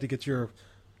excited to get your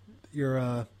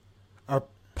our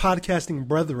podcasting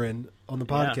brethren on the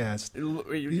podcast.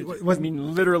 I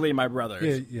mean, literally my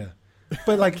brothers. Yeah.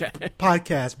 But like Okay.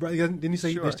 podcast, bro. Didn't you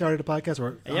say Sure. they started a podcast?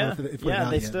 Or I don't know Yeah, if it went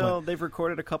out they yet, but- they've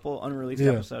recorded a couple unreleased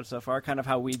Yeah. episodes so far, kind of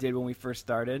how we did when we first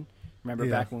started. Remember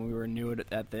Yeah. back when we were new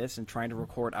at this and trying to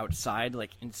record outside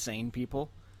like insane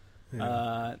people.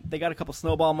 Yeah. They got a couple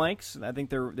snowball mics. I think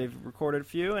they've recorded a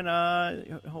few, and I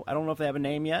don't know if they have a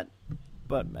name yet,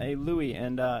 but hey, Louie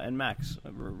and Max,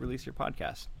 release your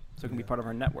podcast so it can be part of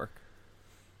our network.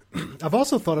 I've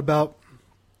also thought about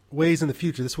ways in the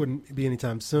future. This wouldn't be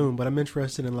anytime soon, but I'm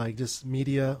interested in like just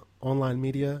media, online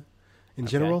media in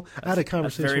general. I had a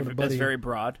conversation with a buddy. That's very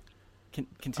broad.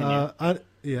 Continue. I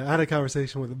had a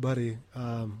conversation with a buddy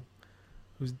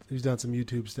who's done some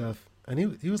YouTube stuff, and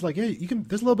he was like, "Hey,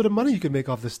 there's a little bit of money you can make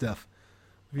off this stuff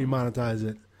if you monetize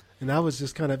it." And I was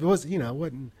just kind of, it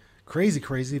wasn't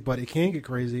crazy, but it can get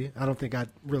crazy. I don't think that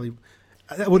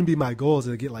wouldn't be my goal is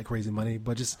to get like crazy money,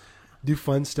 but just do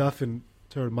fun stuff and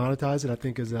sort of monetize it. I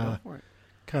think is Go for it.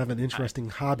 kind of an interesting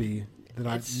hobby that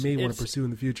I may want to pursue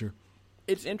in the future.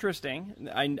 It's interesting.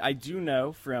 I do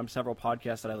know from several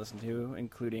podcasts that I listen to,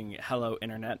 including Hello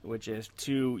Internet, which is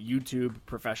two YouTube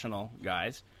professional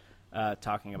guys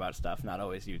talking about stuff, not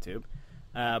always YouTube.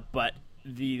 But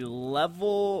the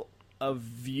level of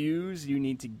views you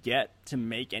need to get to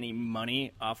make any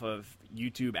money off of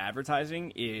YouTube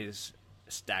advertising is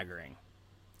staggering.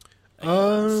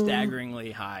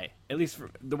 Staggeringly high, at least for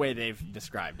the way they've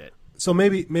described it. So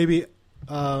maybe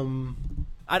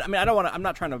I mean, I don't want to. I'm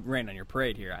not trying to rain on your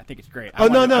parade here. I think it's great. Oh,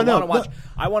 no.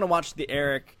 I want to watch the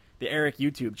Eric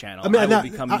YouTube channel, I mean, I will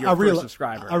become your first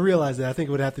subscriber. I realize that. I think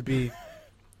it would have to be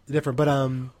different, but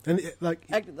and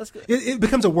Let's go. it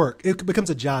becomes a work. It becomes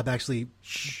a job actually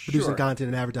producing Sure. content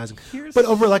and advertising. Here's- But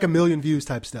over like 1 million views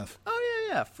type stuff. Oh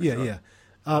yeah, for Yeah, sure. yeah.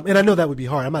 And I know that would be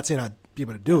hard. I'm not saying I'd be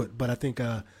able to do it, but I think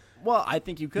Well, I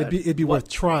think you could. it'd be What- worth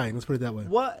trying. Let's put it that way.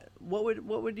 What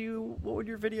would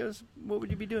your videos? What would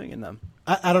you be doing in them?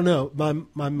 I don't know.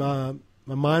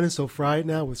 My mind is so fried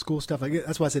now with school stuff. Like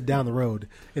that's why I said down the road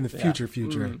in the future.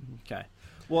 Okay.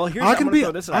 Well, here's I can I'm be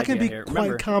gonna throw this I can idea be here. quite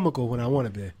Remember, comical when I want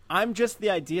to be. I'm just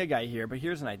the idea guy here, but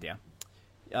here's an idea.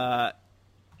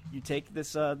 You take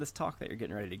this talk that you're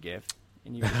getting ready to give,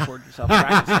 and you record yourself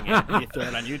practicing it, and you throw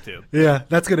it on YouTube. Yeah,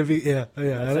 that's gonna be That's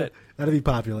it. that'll be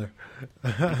popular.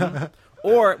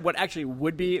 Or what actually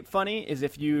would be funny is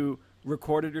if you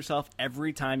recorded yourself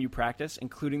every time you practice,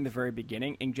 including the very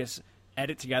beginning, and just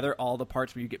edit together all the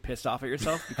parts where you get pissed off at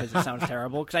yourself because it sounds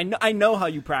terrible. Because I know how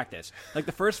you practice. Like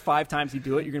the first 5 times you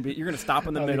do it, you're gonna stop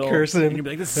in the I'll be middle, cursing and you're gonna be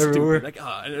like, "This is everywhere."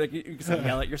 stupid." Like you can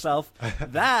yell at yourself.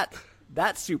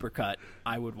 That supercut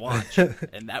I would watch,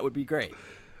 and that would be great.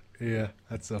 Yeah,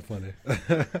 that's so funny.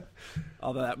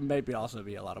 Although that maybe also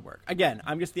be a lot of work. Again,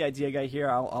 I'm just the idea guy here.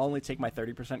 I'll only take my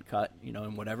 30% cut,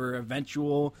 and whatever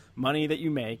eventual money that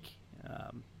you make,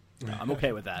 I'm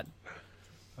okay with that.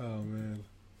 Oh man.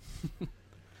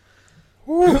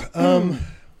 I'm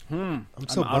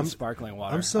so I'm out of bummed. sparkling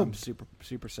water. I'm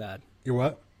super sad. You're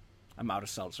what? I'm out of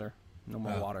seltzer. No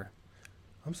more water.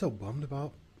 I'm so bummed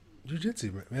about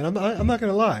jiu-jitsu, man. I'm not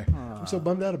gonna lie. I'm so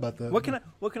bummed out about that. What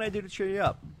can I do to cheer you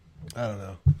up? I don't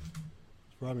know.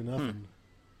 It's probably nothing.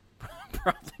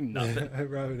 Probably nothing.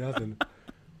 Probably nothing.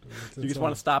 You just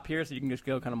want to stop here so you can just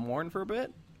go kind of mourn for a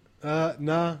bit?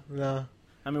 Nah.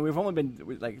 I mean, we've only been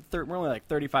we're only like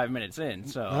 35 minutes in,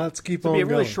 so Let's keep this will be a on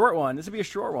really going. short one. This will be a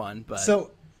short one, but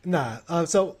So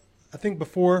so I think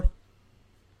before,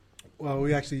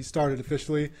 we actually started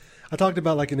officially, I talked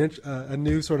about like a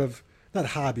new sort of not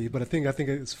hobby, but I think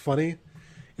it's funny,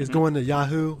 is going to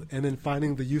Yahoo and then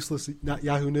finding the useless not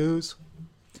Yahoo News,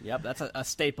 yep, that's a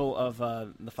staple of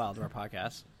the File Drawer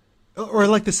podcast. or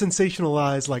like the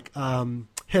sensationalized like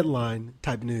headline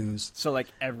type news. So like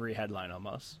every headline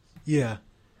almost. Yeah,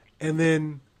 and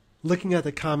then looking at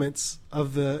the comments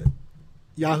of the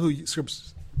Yahoo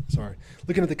scripts. Sorry,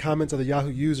 looking at the comments of the Yahoo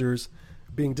users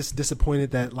being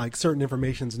disappointed that like certain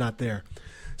information's not there.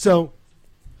 So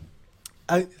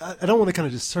I don't want to kind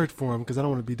of just search for them because I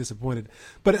don't want to be disappointed.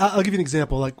 But I'll give you an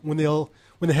example. Like when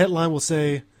the headline will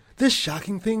say this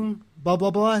shocking thing blah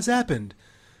blah blah has happened,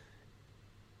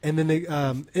 and then they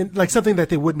and like something that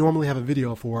they would normally have a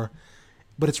video for,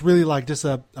 but it's really like just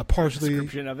a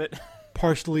Description of it.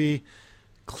 partially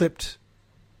clipped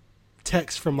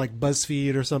text from like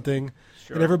BuzzFeed or something,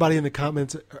 Sure. and everybody in the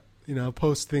comments,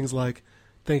 post things like,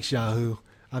 "Thanks Yahoo,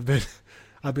 I've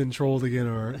been trolled again,"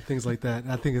 or things like that.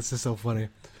 And I think it's just so funny.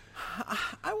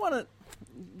 I want to.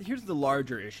 Here's the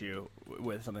larger issue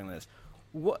with something like this.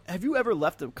 Have you ever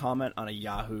left a comment on a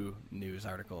Yahoo News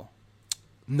article?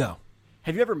 No,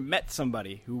 Have you ever met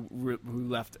somebody who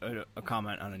left a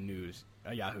comment on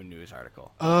a Yahoo News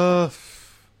article?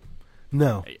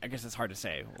 no. I guess it's hard to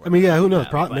say. I mean, yeah, who knows?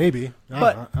 Yeah, but- Maybe.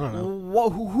 But I don't know.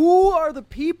 who are the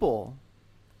people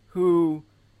who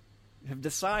have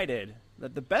decided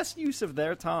that the best use of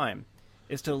their time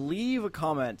is to leave a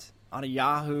comment on a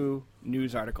Yahoo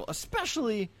News article,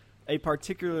 especially a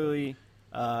particularly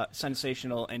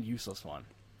sensational and useless one?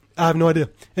 I have no idea.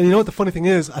 And you know what the funny thing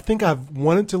is? I think I've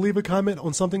wanted to leave a comment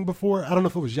on something before. I don't know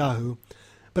if it was Yahoo,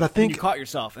 but I And think you caught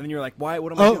yourself, and then you're like, "Why?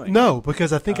 What am I doing?" no,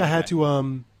 because I think I had okay.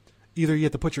 to either you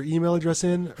have to put your email address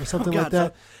in or something God, like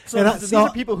that. So, And these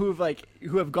are people who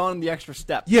have gone the extra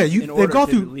step. Yeah, in they've order gone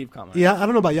to through. leave comments. Yeah, I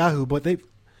don't know about Yahoo, but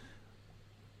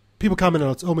people comment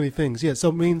on so many things. Yeah, so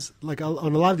it means like on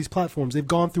a lot of these platforms, they've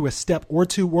gone through a step or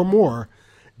two or more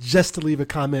just to leave a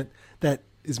comment that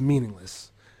is meaningless.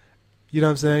 You know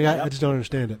what I'm saying? I just don't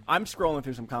understand it. I'm scrolling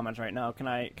through some comments right now. Can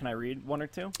I read one or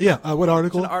two? Yeah, what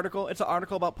article? It's an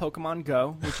article about Pokemon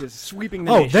Go, which is sweeping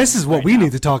the Oh, nation this is what right we now.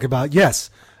 need to talk about. Yes.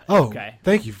 Oh, Okay.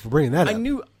 Thank you for bringing that I up.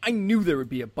 knew there would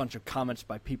be a bunch of comments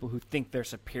by people who think they're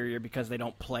superior because they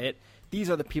don't play it. These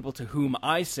are the people to whom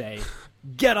I say,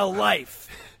 "Get a life!"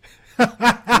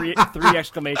 three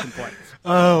exclamation points.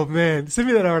 Oh man, send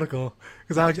me that article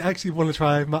because I actually want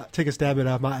to take a stab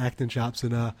at my acting chops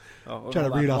and try to hold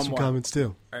read on, off one some more. comments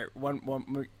too. All right,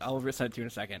 one. I'll send it to you in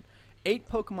a second. 8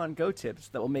 Pokemon Go tips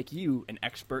that will make you an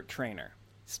expert trainer.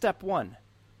 Step 1: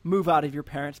 move out of your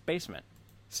parents' basement.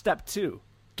 Step 2: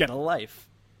 get a life.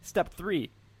 Step 3: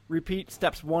 repeat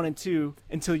steps 1 and 2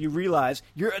 until you realize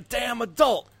you're a damn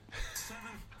adult.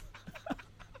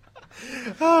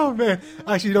 Oh man!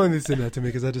 Actually, you don't need to send that to me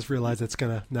because I just realized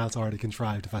now it's already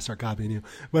contrived if I start copying you.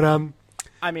 But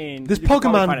I mean, this you could probably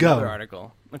Pokemon find Go another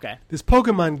article. Okay. This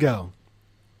Pokemon Go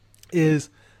is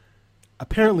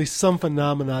apparently some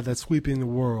phenomena that's sweeping the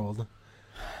world.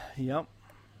 Yep.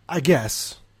 I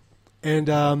guess. And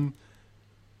when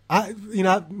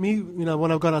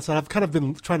I've gone outside, I've kind of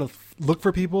been trying to look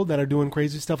for people that are doing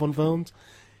crazy stuff on phones,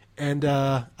 and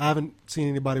I haven't seen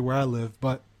anybody where I live.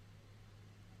 But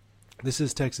this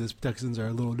is Texas. Texans are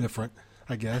a little different,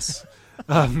 I guess.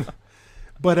 But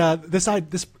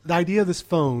the idea of this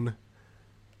phone,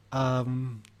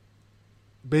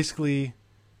 basically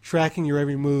tracking your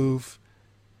every move,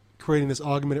 creating this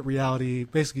augmented reality.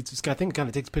 Basically, I think it kind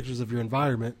of takes pictures of your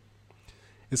environment.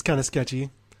 It's kind of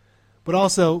sketchy. But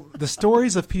also, the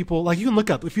stories of people, like if you look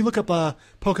up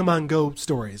Pokemon Go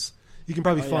stories, you can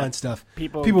probably find stuff.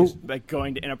 People just, like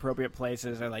going to inappropriate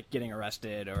places or like getting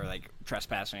arrested or like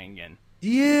trespassing and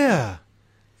yeah.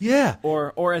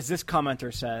 Or as this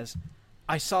commenter says,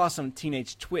 I saw some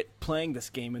teenage twit playing this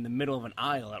game in the middle of an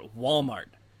aisle at Walmart.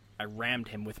 I rammed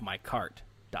him with my cart.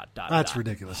 That's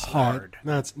ridiculous. Hard.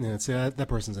 That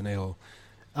person's an a-hole.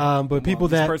 But people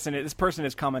this person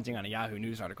is commenting on a Yahoo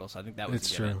News artitle, so I think that was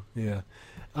it's true. Yeah.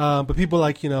 But people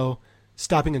like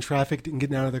stopping in traffic and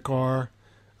getting out of their car.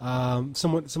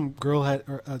 Some girl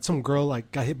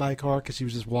got hit by a car because she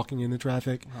was just walking into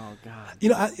traffic. Oh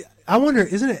God. I wonder,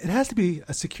 isn't it? It has to be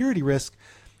a security risk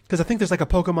because I think there's like a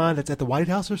Pokemon that's at the White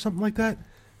House or something like that.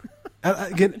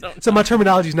 Again, so my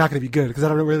terminology is not going to be good because I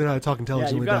don't really know how to talk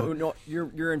intelligently.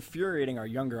 You're infuriating our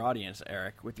younger audience,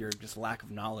 Eric, with your just lack of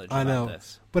knowledge. I know, about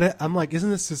this. But I'm like, isn't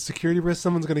this a security risk?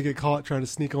 Someone's going to get caught trying to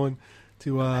sneak on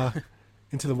to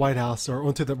into the White House or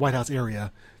onto the White House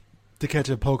area to catch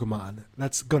a Pokemon.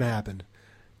 That's going to happen.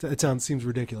 It seems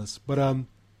ridiculous, but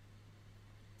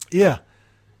yeah,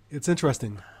 it's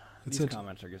interesting. These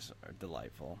comments are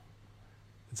delightful.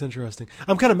 It's interesting.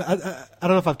 I'm kind of. I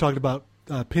don't know if I've talked about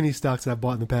penny stocks that I've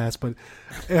bought in the past, but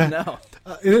no.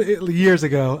 Years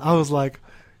ago, I was like,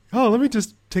 "Oh, let me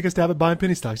just take a stab at buying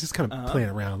penny stocks." Just kind of playing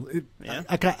around.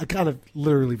 I kind of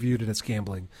literally viewed it as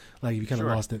gambling. Like you kind of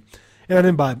lost it, and I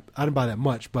didn't buy that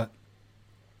much. But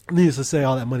needless to say,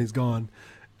 all that money's gone.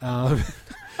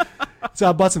 So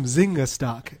I bought some Zynga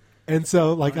stock, and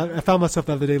so like I found myself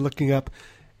the other day looking up: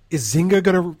 is Zynga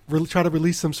going to try to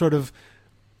release some sort of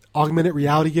augmented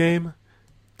reality game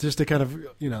just to kind of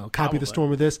copy the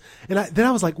storm of this? And then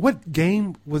I was like, what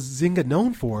game was Zynga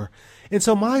known for? And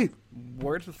so my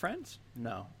Words with Friends?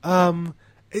 No. I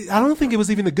don't think it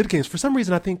was even the good games. For some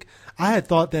reason, I think I had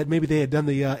thought that maybe they had done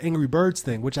the Angry Birds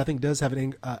thing, which I think does have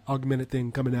an augmented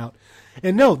thing coming out.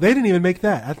 And no, they didn't even make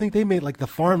that. I think they made like the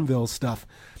Farmville stuff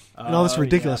and all this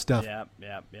ridiculous stuff. Yep.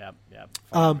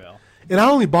 Farmville. And I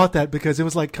only bought that because it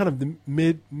was like kind of the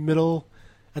middle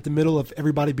at the middle of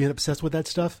everybody being obsessed with that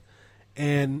stuff,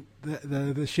 and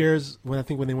the shares when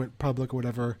they went public or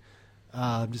whatever,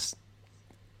 it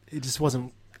just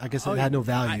wasn't. I guess it had no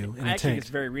value. I actually just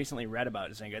very recently read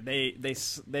about Zynga.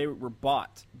 They were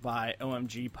bought by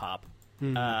OMG Pop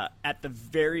at the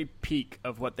very peak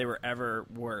of what they were ever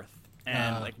worth,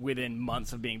 and like within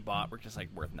months of being bought, were just like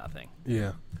worth nothing.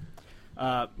 Yeah.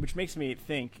 Which makes me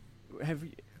think: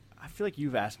 I feel like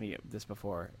you've asked me this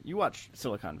before. You watch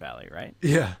Silicon Valley, right?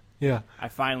 Yeah. I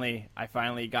finally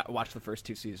watched the first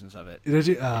 2 seasons of it. Did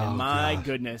you? Oh, and my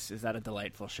goodness, is that a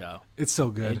delightful show? It's so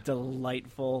good. A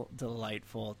delightful,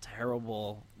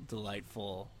 terrible,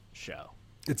 delightful show.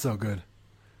 It's so good.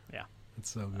 Yeah.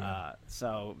 It's so good.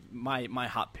 So my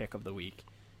hot pick of the week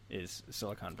is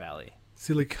Silicon Valley.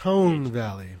 Silicon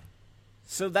Valley.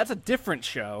 So that's a different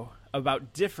show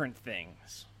about different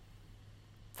things.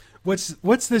 What's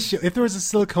this show? If there was a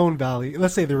Silicon Valley,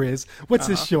 let's say there is, what's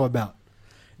this show about?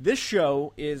 This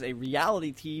show is a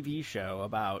reality TV show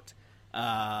about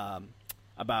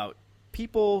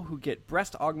people who get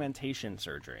breast augmentation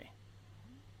surgery.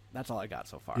 That's all I got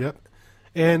so far. Yep.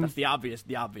 And that's the obvious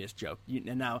joke.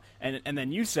 And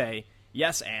then you say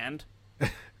yes and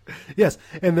yes,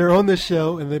 and they're on this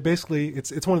show, and they basically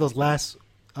it's one of those last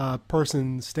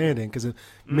person standing because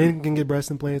men can get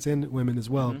breast implants and women as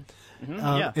well.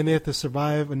 And they have to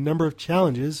survive a number of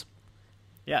challenges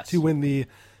to win the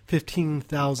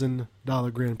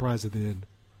 $15,000 grand prize at the end.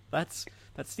 That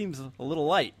seems a little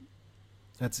light.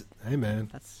 Hey man.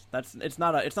 It's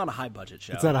not a high budget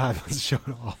show. It's not a high budget show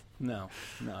at all. No,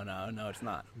 it's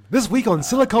not. This week on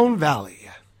Silicon Valley.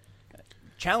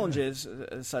 Challenges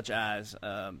such as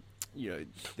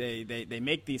they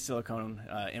make these silicone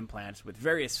implants with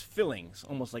various fillings,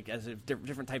 almost like as if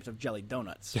different types of jelly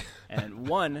donuts. And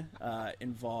one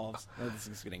involves. Oh, this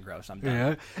is getting gross. I'm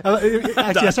done. Yeah.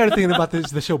 Actually, I started thinking about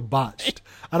the show Botched.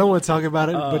 I don't want to talk about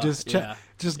it, but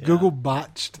just Google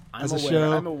Botched as a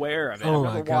show. I'm aware of it. Oh,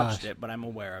 I've my never watched it, but I'm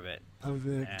aware of it.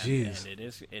 Jeez. And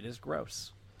it is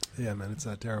gross. Yeah, man, it's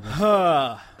terrible.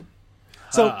 Uh,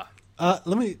 So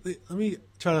let me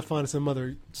try to find some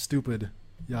other stupid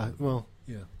Yahoo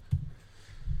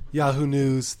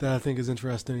News that I think is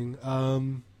interesting.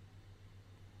 And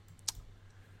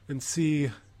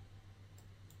see.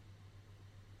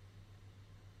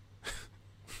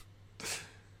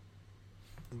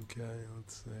 Okay,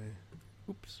 let's see.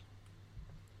 Oops.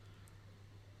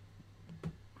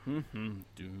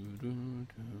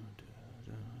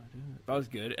 That was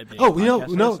good. At being Oh,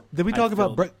 podcasters. Did we talk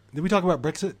about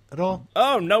Brexit at all?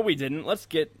 Oh no, we didn't. Let's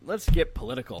get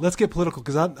political. Let's get political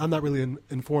because I'm not really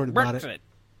informed about it.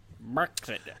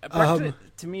 Brexit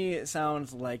to me it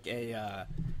sounds like a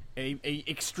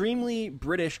extremely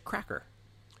British cracker.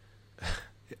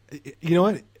 You know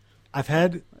what? I've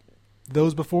had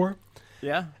those before.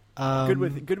 Yeah, good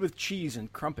with cheese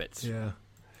and crumpets. Yeah,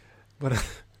 but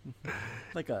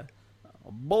Like a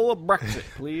bowl of Brexit,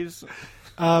 please.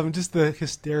 Just the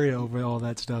hysteria over all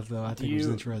that stuff, though, I think was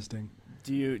interesting.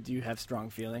 Do you have strong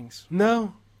feelings?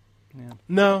 No. Yeah.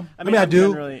 No. I mean, I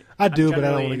do, but I don't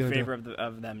want to in get favor into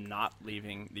of them not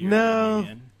leaving the European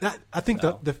Union. I think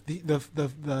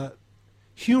the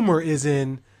humor is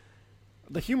in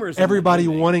The humor is everybody in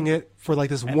the movie. wanting it for like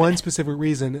this one specific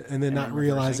reason, and then not then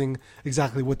realizing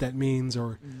exactly what that means,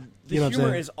 or The you know what I'm humor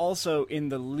saying? is also in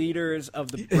the leaders of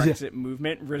the Brexit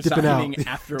movement Dipping out. resigning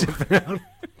after. Dipping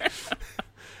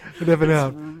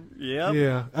out. Yep.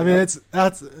 Yeah, I mean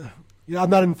that's. Yeah, I'm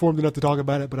not informed enough to talk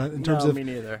about it, but in terms of me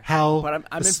neither. how, But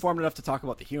I'm informed enough to talk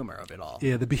about the humor of it all.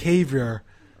 yeah, the behavior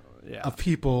Yeah. of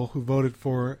people who voted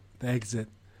for the exit,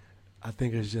 I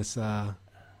think is just fun.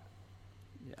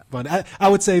 I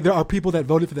would say there are people that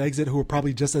voted for the exit who are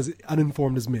probably just as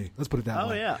uninformed as me. Let's put it that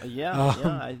way.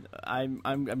 Yeah.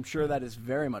 I'm sure that is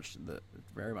very much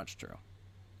true.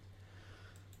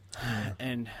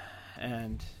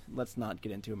 And let's not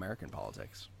get into American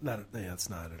politics. It's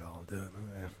not at all.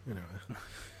 Anyway,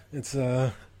 it's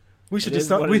we should It just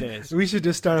is what start. it is. We should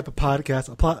just start up a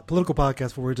podcast, political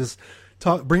podcast, where we just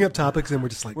bring up topics, and we're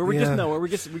just like, we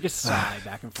just sigh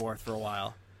back and forth for a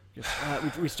while. Just,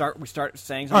 we start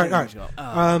saying all something. right. And we just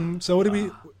go,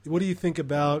 So what do you think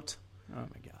about? oh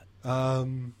my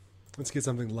god. Let's get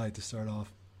something light to start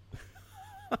off.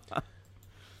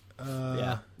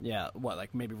 Yeah. What,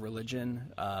 like maybe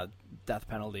religion, death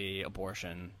penalty,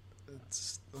 abortion.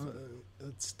 Let's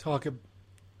talk.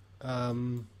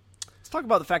 Let's talk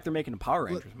about the fact they're making a Power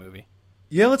Rangers movie.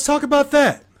 Yeah, let's talk about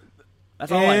that.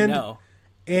 That's all I know.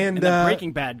 And the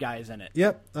Breaking Bad guy is in it.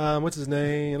 Yep. What's his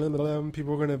name?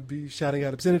 People are going to be shouting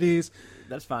out obscenities.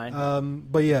 That's fine.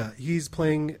 But yeah, he's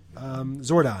playing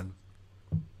Zordon.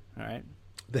 All right.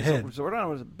 The head. Zordon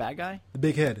was a bad guy? The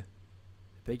big head.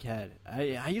 Big head.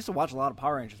 I used to watch a lot of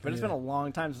Power Rangers, but it's been a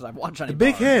long time since I've watched any. The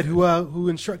big Power head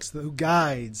who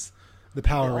guides the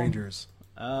Power Rangers.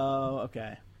 Oh,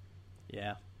 okay.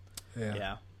 Yeah.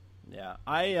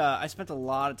 I spent a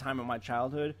lot of time in my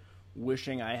childhood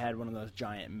wishing I had one of those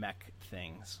giant mech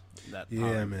things that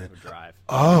Power Rangers would drive.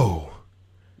 Oh.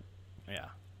 Yeah.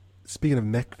 Speaking of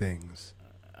mech things.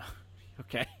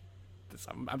 Okay.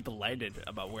 I'm delighted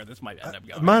about where this might end up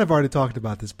going. I might have already talked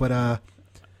about this, but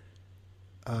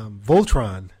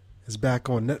Voltron is back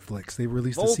on Netflix. They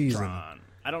released a season.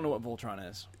 I don't know what Voltron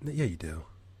is. Yeah, you do.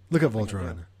 Look at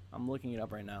Voltron. I'm looking it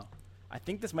up right now. I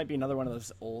think this might be another one of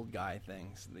those old guy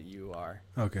things that you are.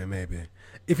 Okay, maybe.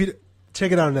 If you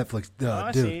check it out on Netflix,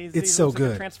 dude, it's so good.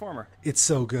 Like a Transformer. It's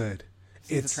so good.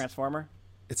 He's a Transformer.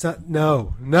 It's not.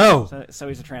 No. So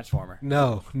he's a Transformer.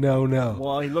 No.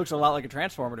 Well, he looks a lot like a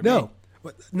Transformer to me.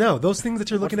 No. Those things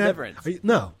that you're looking What's the at. difference?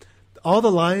 No, all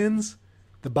the lions,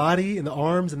 the body and the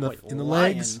arms and the legs.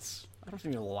 Lions. I don't see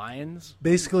any lions.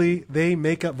 Basically, they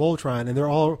make up Voltron, and they're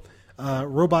all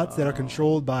robots that are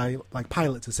controlled by like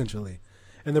pilots, essentially,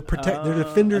 and they're they're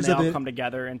defenders and they of all it. Come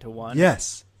together into one.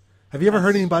 Yes. Have you ever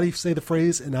heard anybody say the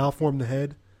phrase "and I'll form the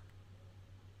head"?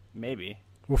 Maybe.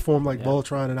 We'll form like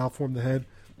Voltron, and I'll form the head.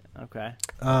 Okay.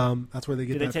 That's where they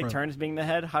get. Do they that take from. turns being the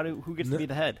head? Who gets to be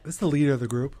the head? It's the leader of the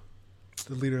group.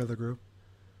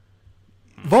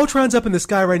 Voltron's up in the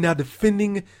sky right now,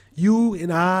 defending you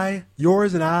and I,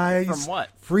 yours and I. From what?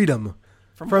 Freedom.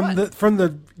 From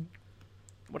the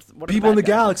what people in the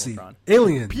galaxy,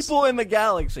 aliens. People in the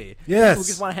galaxy. Yes. Who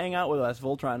just want to hang out with us?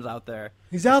 Voltron's out there.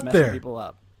 He's just out messing there. People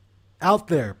up. Out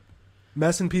there.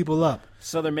 messing people up.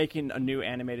 So they're making a new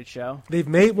animated show. They've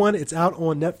made one. It's out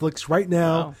on Netflix right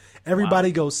now. Wow.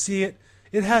 Everybody go see it.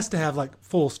 It has to have like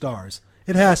full stars.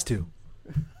 It has to.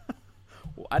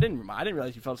 Well, I didn't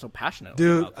realize you felt so passionate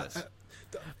Dude, about this.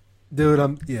 Dude,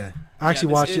 I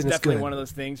actually watched it, It's and it's definitely good. one of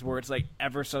those things where it's like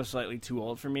ever so slightly too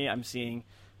old for me. I'm seeing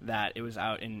that it was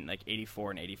out in like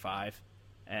 84 and 85,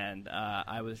 and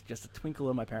I was just a twinkle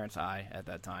in my parents' eye at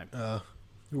that time.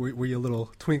 Were you a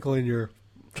little twinkle in your...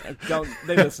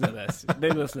 They listen to this.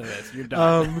 You're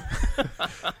done.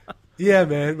 Yeah,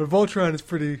 man. But Voltron is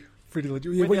pretty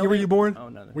legit. What year were you born? Oh,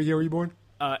 no. What year were you born?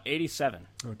 87.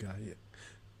 Okay. Yeah.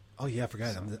 Oh, yeah, I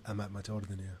forgot. I'm that much older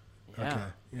than you. Yeah. Okay.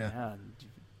 Yeah. Yeah.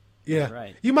 Yeah.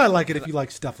 right. You might like it if you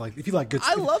like stuff like... If you like good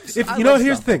I stuff. love If I you know, love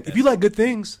here's the stuff thing. like If this. you like good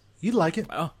things, you'd like it.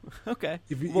 Oh, okay.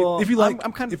 If you well, like...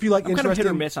 I'm kind of, if you like I'm kind of hit or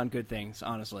interesting- miss on good things,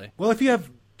 honestly. Well, if you have,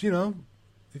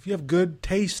 if you have good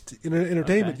taste in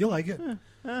entertainment, Okay. you'll like it.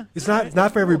 It's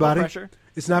not for everybody. pressure.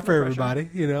 It's not for No pressure.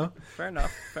 everybody, Fair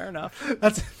enough.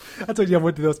 That's when I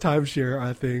went to those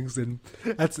timeshare things, and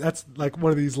that's like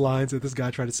one of these lines that this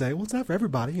guy tried to say. Well, it's not for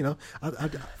everybody,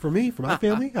 for me, for my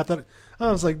family.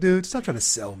 I was like, dude, stop trying to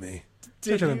sell me.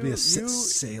 Stop trying to be a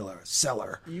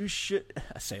seller. You should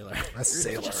a sailor. A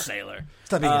sailor. You're just a sailor.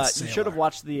 Stop being a You sailor. should have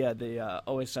watched the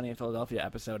Always Sunny in Philadelphia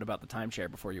episode about the timeshare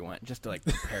before you went, just to like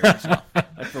prepare yourself,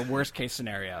 like for worst case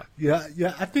scenario. Yeah.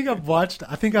 I think I've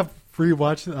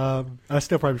rewatched. I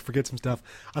still probably forget some stuff.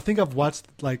 I think I've watched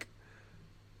like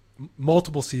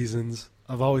multiple seasons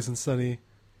of Always Sunny,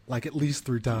 like at least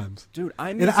 3 times. Dude,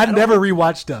 I never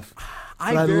rewatched stuff.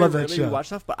 I but I very love that rarely show. rewatch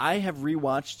stuff, but I have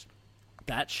rewatched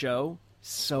that show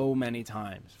so many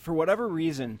times. For whatever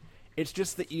reason, it's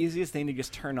just the easiest thing to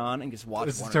just turn on and just watch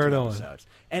Just one or turn two on. episodes.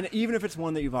 And even if it's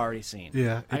one that you've already seen.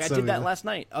 Yeah, Like it's I so did that easy. last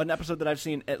night, an episode that I've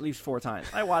seen at least 4 times.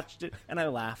 I watched it and I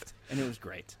laughed, and it was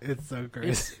great. It's so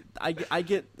great. I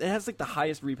get it has like the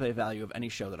highest replay value of any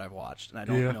show that I've watched, and I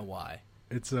don't know why.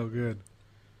 It's so good.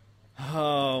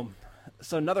 So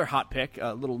another hot pick,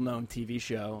 a little known TV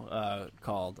show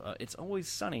called "It's Always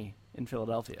Sunny in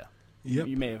Philadelphia." Yep.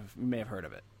 You may have heard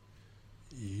of it.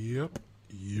 Yep.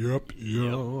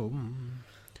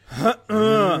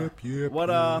 What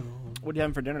do you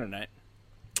having for dinner tonight?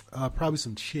 Probably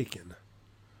some chicken.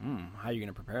 How are you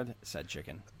gonna prepare said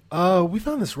chicken? We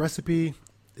found this recipe.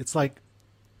 It's like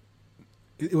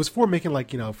it was for making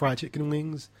like fried chicken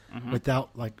wings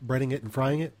without like breading it and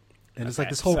frying it, and it's like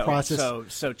this whole process.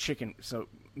 So chicken. So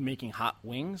making hot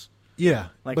wings. Yeah,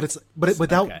 Like- but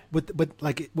without okay.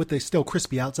 with the still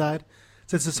crispy outside.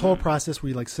 So it's this whole process where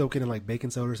you like soak it in like baking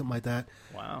soda or something like that,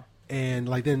 Wow. and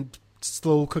like then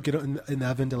slow cook it in the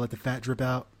oven to let the fat drip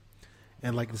out,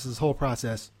 and like this whole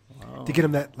process to get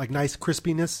them that like nice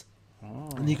crispiness,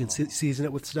 and you can season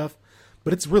it with stuff,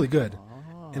 but it's really good,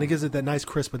 and it gives it that nice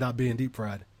crisp without being deep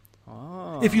fried.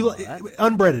 Oh, If you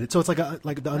unbreaded, so it's like the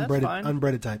That's unbreaded fine.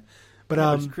 unbreaded type, but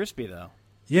it's crispy though.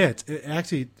 yeah, it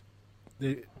actually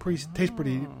tastes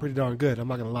pretty darn good. I'm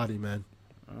not gonna lie to you, man.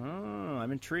 Oh,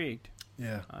 I'm intrigued.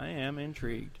 Yeah. I am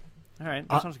intrigued. All right,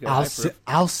 that sounds good. I I'll approve.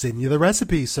 I'll send you the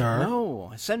recipe, sir.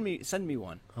 No, send me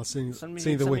one. I'll send Send me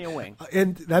you the a wing.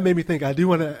 And that made me think I do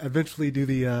want to eventually do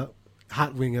the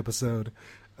hot wing episode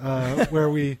where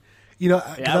we, 'cause Yeah,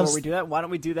 I where was- we do that. Why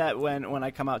don't we do that when I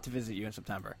come out to visit you in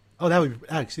September? Oh, that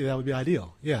would be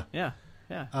ideal. Yeah, Yeah,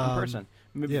 in person.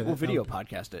 Maybe yeah, we'll that video would-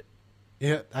 podcast it.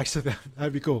 yeah. Actually,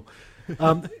 that'd be cool.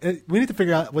 We need to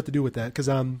figure out what to do with that because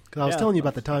I was Yeah, telling you of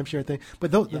about the timeshare thing,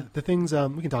 but those, Yeah. the things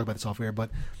we can talk about the software, but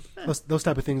those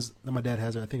type of things that my dad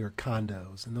has, I think, are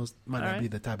condos, and those might All not right. be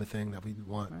the type of thing that we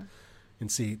want All right.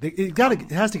 and see. It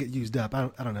has to get used up. I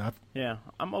don't know. Yeah,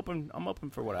 I'm open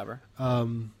for whatever.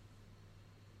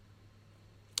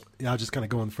 Yeah, I'll just kind of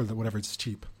go in for whatever's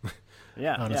cheap.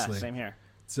 Yeah, honestly. yeah, same here.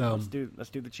 So Let's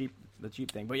do the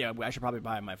cheap thing. But yeah, I should probably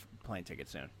buy my plane ticket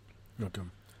soon. okay.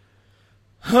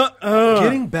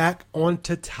 Getting back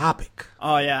onto topic.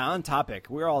 Oh yeah, on topic.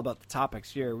 We're all about the topics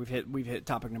here. We've hit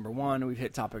topic number 1, we've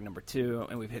hit topic number 2,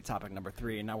 and we've hit topic number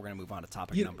 3, and now we're gonna move on to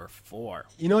topic number 4.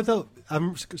 You know what though? I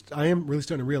am really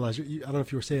starting to realize. I don't know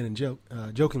if you were saying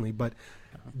in jokingly, but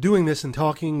doing this and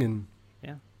talking and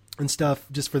Yeah. and stuff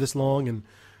just for this long and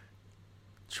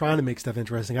trying to make stuff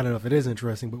interesting. I don't know if it is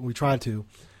interesting, but we try to.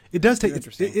 It does take.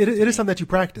 Interesting It to is me. something that you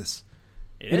practice.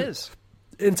 It is.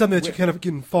 And something that you We- kind of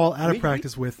can fall out of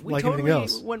practice with, we like totally, anything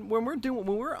else. When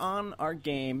we're on our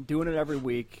game, doing it every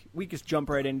week, we just jump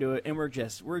right into it, and we're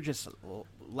just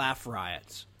laugh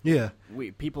riots. Yeah.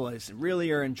 People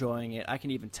really are enjoying it. I can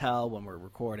even tell when we're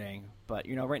recording. But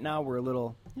right now we're a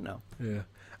little, Yeah.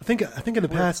 I think in the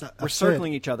past we're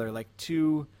circling each other like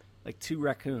two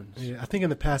raccoons. Yeah, I think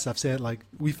in the past I've said like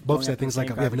we've both Going said after things the like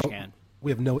same we have garbage can.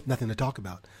 we have nothing to talk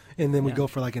about, and then we Yeah. go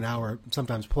for like an hour,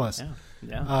 sometimes plus. Yeah,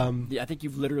 yeah. Yeah, I think you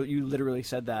literally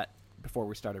said that before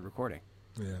we started recording.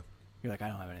 Yeah. You're like, I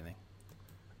don't have anything.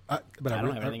 But I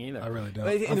don't have anything either. I really But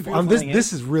the don't. beautiful thing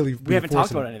This is, is really. We haven't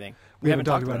talked about anything. We haven't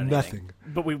talked about anything.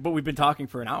 nothing. But we've been talking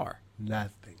for an hour.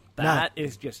 Nothing. That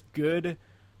is just good.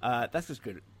 That's just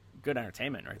good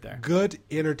entertainment right there. Good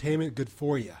entertainment. Good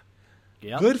for you.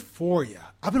 Yeah. Good for you.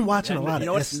 I've been watching a lot You of.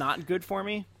 know what's not good for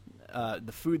me?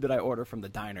 The food that I order from the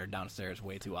diner downstairs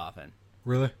way too often.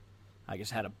 Really? I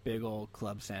just had a big old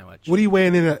club sandwich. What are you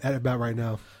weighing in at about right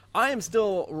now? I am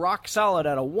still rock solid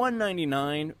at a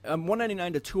 199,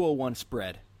 199 to 201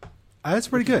 spread. That's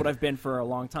pretty Which is good. what I've been for a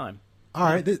long time. All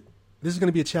right, this is going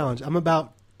to be a challenge. I'm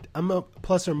a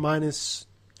plus or minus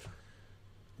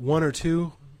 1 or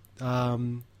 2,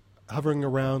 hovering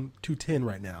around 210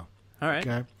 right now. All right.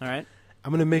 Okay. All right. I'm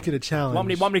going to make it a challenge.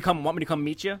 Want me to come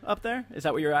meet you up there? Is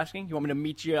that what you're asking? You want me to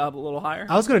meet you up a little higher?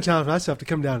 I was going to challenge myself to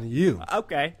come down to you.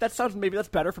 Okay, maybe that's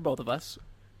better for both of us.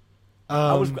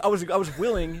 I was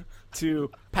willing to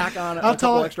pack on a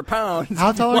couple extra pounds. How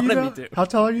if tall are you? wanted me to. How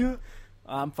tall are you?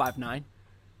 I'm 5'9".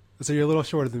 So you're a little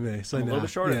shorter than me. So I'm a little bit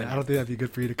shorter than I you. don't think that'd be good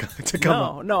for you to come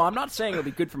up. No, I'm not saying it'll be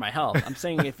good for my health. I'm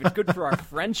saying if it's good for our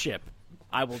friendship,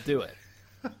 I will do it.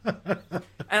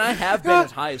 And I have been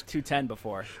as high as 210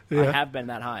 before. Yeah. I have been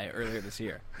that high earlier this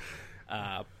year.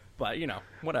 But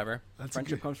whatever. That's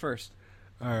Friendship good. comes first.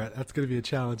 All right, that's going to be a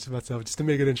challenge to myself just to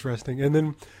make it interesting. And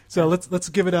then, so let's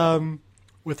give it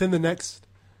within the next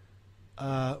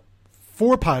 4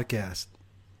 podcasts.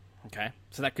 Okay,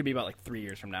 so that could be about like 3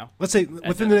 years from now. Let's say At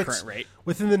within the the next current rate.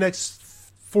 within the next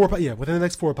 4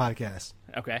 podcasts,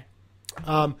 Okay.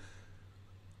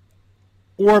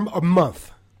 or a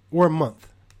month,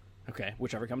 Okay,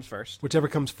 whichever comes first. whichever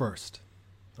comes first.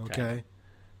 Okay, Okay.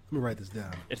 let me write this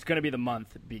down. It's going to be the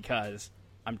month because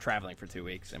I'm traveling for 2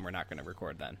 weeks and we're not going to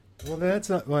record then. Well, that's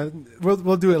not. Well,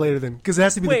 we'll do it later then because it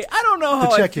has to be. Wait, I don't know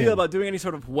how I check-in. feel about doing any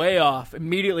sort of way off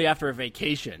immediately after a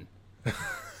vacation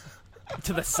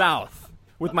to the south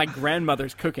with my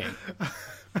grandmother's cooking.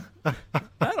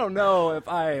 I don't know if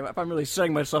I'm really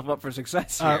setting myself up for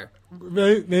success here.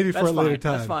 Maybe for That's a later fine.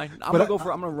 time. That's fine. I'm But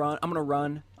gonna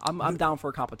run. I'm down for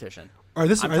a competition. Or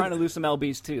this. I'm or, trying to lose some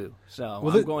lbs too, so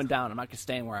Well, I'm going down. I'm not just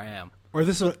staying where I am. Or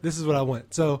this is what I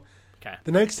want. So Okay.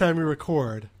 the next time we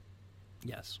record,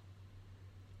 Yes.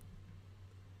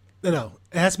 no,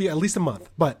 it has to be at least a month.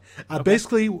 But I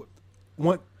basically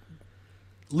want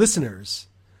listeners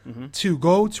to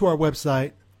go to our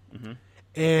website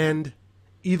and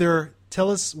either tell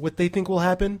us what they think will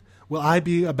happen. Will I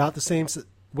be about the same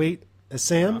weight as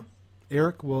Sam?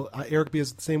 Eric? Will Eric be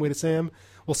the same weight as Sam?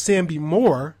 Will Sam be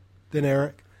more than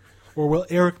Eric? Or will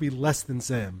Eric be less than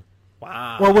Sam?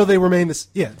 Wow. Or will they remain this?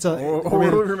 Yeah, so Or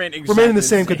will it remain exactly remaining the the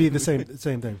same could be same? the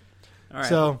same thing. All right.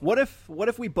 So what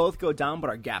if we both go down but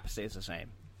our gap stays the same?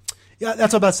 yeah,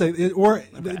 that's what I'm about to say. Or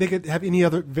they could have any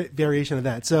other variation of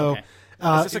that. So Okay.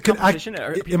 Is this a competition?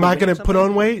 Are people am I winning going to put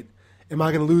something? on weight? Am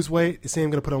I going to lose weight? Is Sam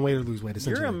going to put on weight or lose weight?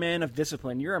 Essentially, You're a man of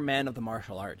discipline. You're a man of the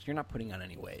martial arts. You're not putting on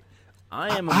any weight.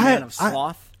 I am a man of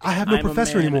sloth. I have no I'm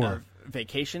professor a man anymore. of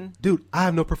vacation. Dude, I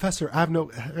have no professor. I have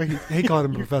no. I hate calling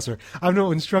him a professor. I have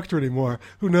no instructor anymore.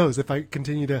 Who knows if I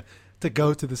continue to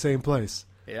go to the same place?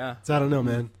 Yeah. So I don't know,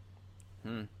 man.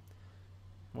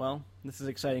 Well, this is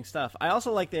exciting stuff. I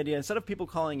also like the idea, instead of people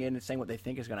calling in and saying what they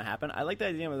think is going to happen, I like the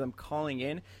idea of them calling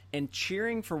in and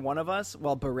cheering for one of us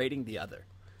while berating the other.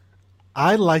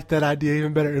 I like that idea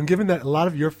even better. And given that a lot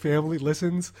of your family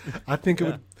listens, I think it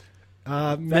would.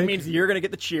 That means you're going to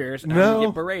get the cheers and I'm No. going to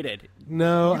get berated.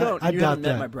 no, You don't, I you doubt haven't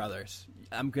met that. my brothers.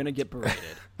 I'm going to get berated.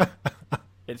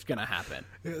 It's going to happen.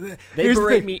 They Here's the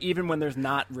berate thing. me even when there's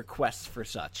not requests for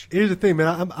such. Here's the thing,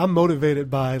 man. I'm motivated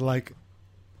by like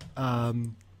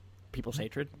People's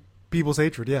hatred. people's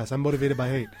hatred. Yes, I'm motivated by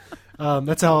hate.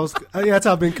 That's how I was. That's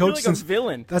how I've been You're coached like since. a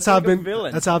villain. That's You're how like I've a been.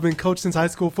 villain. That's how I've been coached since high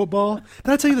school football.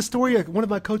 Did I tell you the story? One of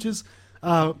my coaches.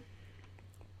 I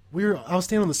was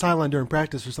standing on the sideline during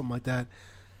practice or something like that,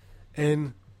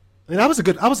 and I was a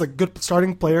good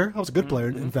starting player. I was a good player,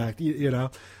 in fact, you know.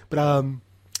 But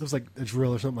it was like a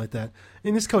drill or something like that,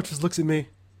 and this coach just looks at me,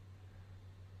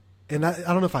 and I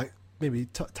don't know if I maybe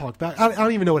talked back. I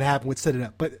don't even know what happened. What set it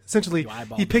up, but essentially You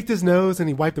eyeballed he him. picked his nose and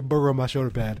he wiped a burger on my shoulder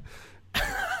pad,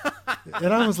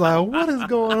 and I was like, "What is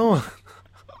going on?"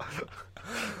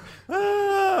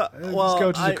 Well,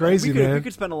 coaches are crazy, man. We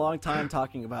could spend a long time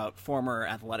talking about former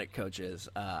athletic coaches.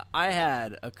 I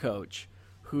had a coach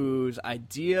whose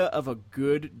idea of a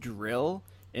good drill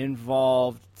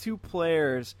involved two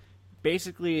players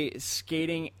basically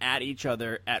skating at each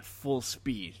other at full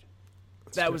speed.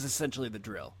 That was essentially the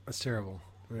drill. That's terrible.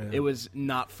 Yeah. It was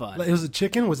not fun. Like, it was a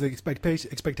chicken. Was the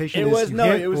expectation? It is was you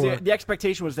no. hit, It was or- the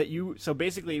expectation was that you. So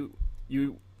basically,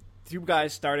 you two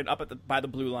guys started up by the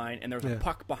blue line, and there was Yeah. a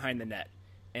puck behind the net,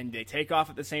 and they take off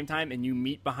at the same time, and you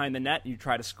meet behind the net, and you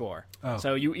try to score. Oh.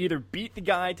 So you either beat the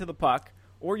guy to the puck,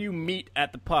 or you meet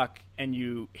at the puck and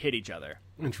you hit each other.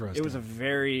 Interesting. It was a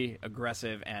very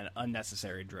aggressive and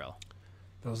unnecessary drill.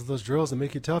 Those are those drills that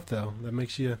make you tough, though. That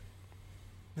makes you.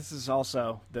 This is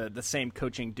also the same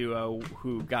coaching duo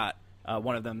who got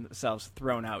one of themselves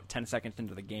thrown out 10 seconds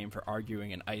into the game for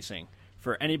arguing and icing.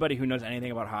 For anybody who knows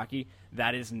anything about hockey,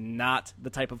 that is not the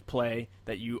type of play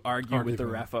that you argue with the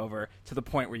ref over to the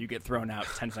point where you get thrown out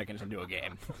 10 seconds into a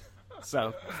game.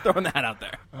 So, throwing that out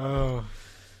there. Oh.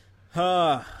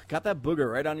 Got that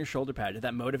booger right on your shoulder pad. Did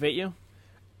that motivate you?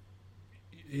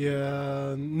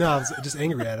 Yeah, no, I was just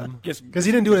angry at him Just- because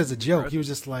he didn't do it as a joke. He was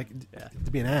just like Yeah.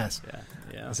 to be an ass,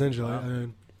 Yeah. essentially. Well, I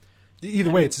mean,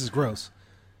 either way, it's just gross.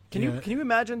 Can you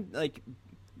imagine I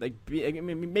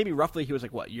mean, maybe roughly he was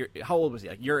like what? How old was he?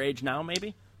 Like your age now,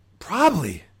 maybe?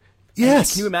 Probably,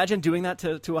 yes. Can you imagine doing that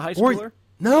to a high schooler? Or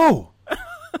no,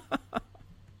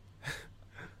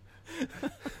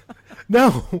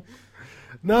 no,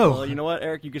 no. Well, you know what,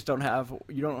 Eric? You don't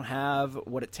have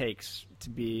what it takes to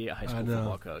be a high school know.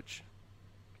 football coach.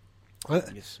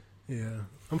 What? Yes. Yeah,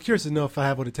 I'm curious to know if I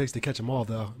have what it takes to catch them all,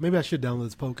 though. Maybe I should download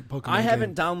this Pokemon. I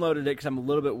haven't game. downloaded it because I'm a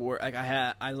little bit worried. Like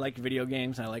I like video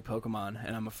games and I like Pokemon,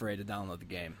 and I'm afraid to download the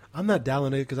game. I'm not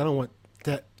downloading it because I don't want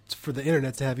that for the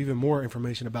internet to have even more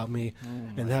information about me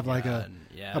and have like a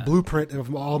blueprint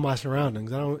of all my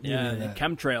surroundings. I don't need any of and that.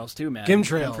 chemtrails too, man.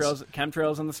 Chemtrails.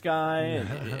 Chemtrails in the sky,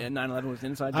 and 9/11 was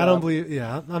inside. I don't job. believe.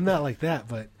 Yeah, I'm not like that,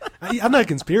 but I'm not a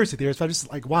conspiracy theorist. But I'm just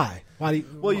like, why? Why do you?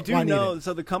 Well, you do why need know. it?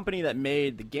 So the company that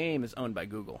made the game is owned by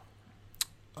Google.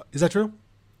 Is that true?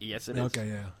 Yes, it is. Okay,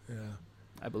 yeah.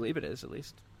 I believe it is, at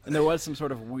least. And there was some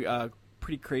sort of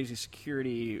pretty crazy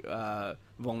security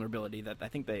vulnerability that I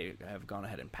think they have gone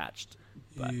ahead and patched.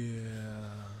 But,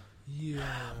 Yeah.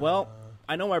 well,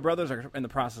 I know my brothers are in the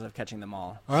process of catching them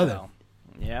all. Are they?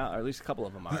 Yeah, or at least a couple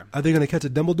of them are. Are they going to catch a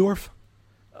Dumbledore?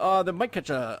 They might catch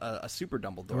a super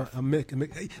Dumbledore.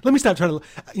 Let me stop trying to.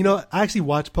 You know, I actually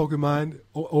watched Pokemon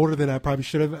older than I probably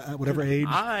should have at whatever age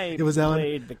it was out.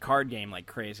 Played the card game like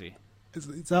crazy.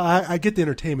 So I get the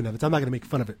entertainment of it. So I'm not going to make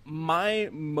fun of it. My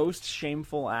most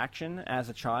shameful action as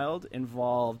a child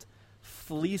involved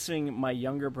fleecing my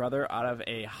younger brother out of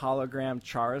a hologram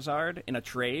Charizard in a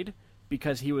trade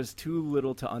because he was too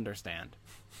little to understand.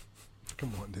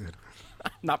 Come on, dude.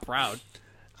 Not proud.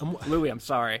 Louis, I'm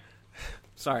sorry.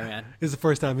 Sorry, man. This is the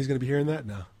first time he's going to be hearing that?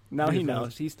 No. No, he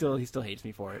knows. He still hates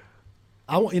me for it.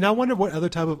 I wonder what other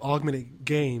type of augmented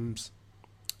games.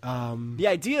 The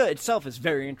idea itself is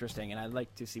very interesting, and I'd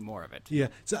like to see more of it. Yeah.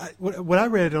 So what I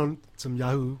read on some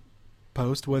Yahoo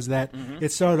post was that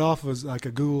it started off as like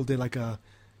a Google did like a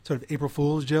sort of April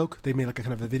Fool's joke. They made like a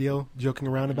kind of a video joking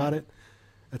around about it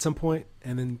at some point,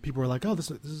 and then people were like, "Oh, this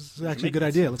is actually a good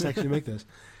idea. Let's actually make this."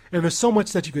 And there's so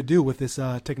much that you could do with this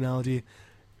technology.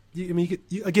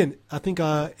 Again, I think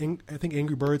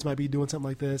Angry Birds might be doing something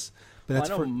like this, but that's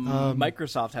I know for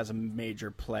Microsoft has a major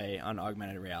play on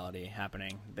augmented reality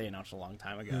happening. They announced a long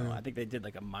time ago. Yeah. I think they did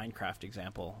like a Minecraft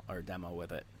example or demo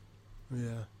with it.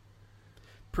 yeah.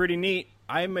 Pretty neat.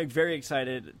 I'm very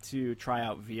excited to try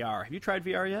out VR. Have you tried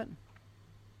VR yet?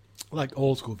 Like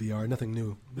old school VR, nothing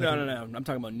new. No. I'm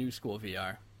talking about new school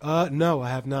VR. No, I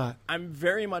have not. I'm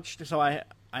very much so. I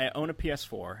own a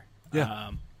PS4.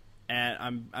 Yeah.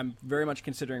 And I'm very much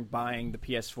considering buying the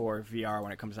PS4 VR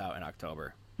when it comes out in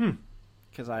October.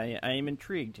 Because I am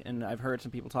intrigued, and I've heard some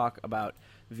people talk about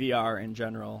VR in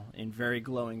general in very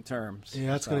glowing terms.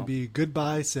 Yeah, it's going to be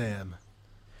goodbye, Sam.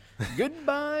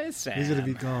 Goodbye, Sam. He's going to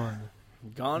be gone.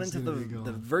 Gone He's into gonna be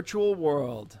the gone. virtual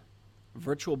world.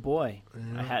 Virtual Boy.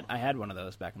 Yeah. I had one of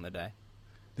those back in the day.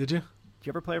 Did you? Did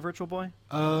you ever play a Virtual Boy?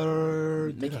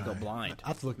 Did Make you go I? blind. I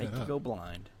have to look Make that you up. go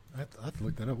blind. I have to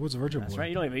look that up. What's a Virtual That's Boy?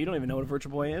 right. You don't even know what a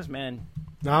Virtual Boy is, man.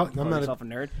 No, Call I'm not. yourself a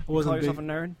nerd. You wasn't call yourself big- a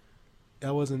nerd? I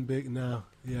wasn't big. No,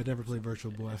 yeah, I never played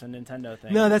Virtual Boy. It's a Nintendo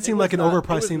thing. No, that It seemed was like an not- it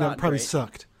overpriced was thing that not probably great.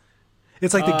 sucked.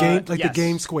 It's like the game, like yes. the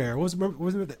Game Square.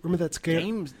 Remember that scare?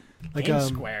 Games, Like, Game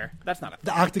Square. That's not a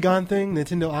The Octagon thing,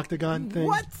 Nintendo Octagon thing.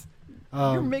 What? You're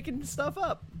Um, making stuff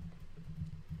up. Are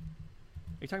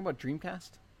you talking about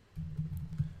Dreamcast?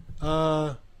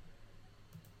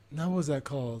 Now what was that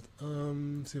called?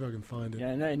 See if I can find it.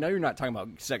 Yeah, I know you're not talking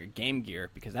about Sega Game Gear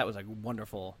because that was a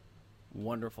wonderful,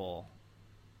 wonderful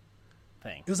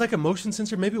thing. It was like a motion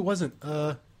sensor. Maybe it wasn't.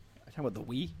 Are you talking about the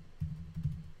Wii?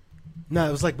 No,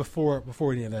 it was like before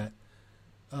any of that.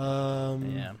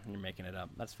 Yeah, you're making it up.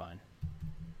 That's fine.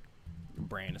 Your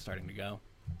brain is starting to go.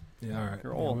 Yeah, all right.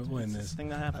 You're old. We'll It's end this this. thing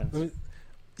that happens.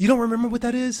 You don't remember what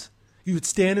that is? You would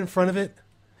stand in front of it.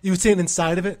 You would stand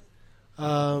inside of it.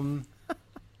 Am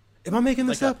I making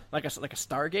this up? Like a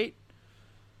Stargate.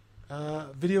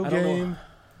 Video I don't know. game.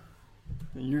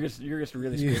 You're just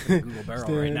really scraping the Google barrel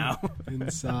right Stand now.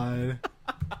 inside.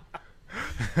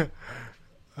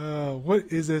 What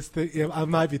is this thing? Yeah, I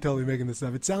might be totally making this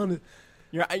up. It sounded.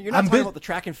 You're not I'm talking about the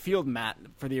track and field mat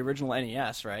for the original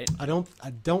NES, right? I don't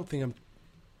think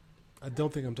I'm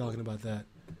talking about that.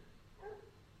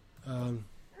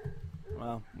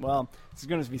 Well, it's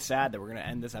going to be sad that we're going to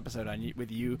end this episode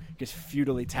with you just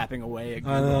futilely tapping away at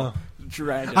I Google. know.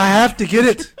 Trying to, I have to get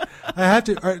it. I have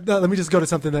to. All right, no, let me just go to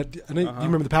something that. You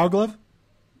remember the Power Glove?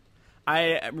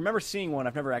 I remember seeing one.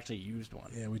 I've never actually used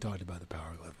one. Yeah, we talked about the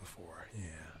Power Glove before. Yeah.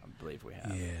 I believe we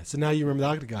have. Yeah. So now you remember the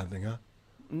Octagon thing, huh?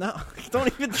 No, don't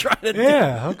even try to.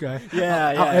 Yeah. Okay.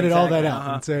 Yeah. I'll edit all that exactly.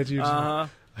 out and say it's usually.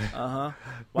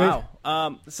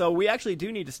 Wow. So we actually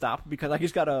do need to stop because I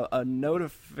just got a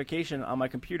notification on my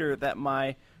computer that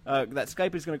my that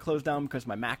Skype is going to close down because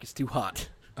my Mac is too hot.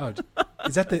 Oh,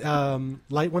 is that the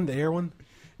light one, the air one?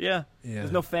 Yeah. Yeah.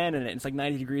 There's no fan in it. It's like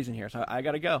 90 degrees in here, so I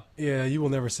got to go. Yeah, you will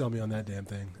never sell me on that damn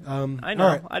thing. I know. All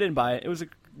right, I didn't buy it. It was a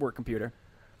work computer.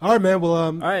 all right, man. Well,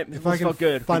 All right. if This I can felt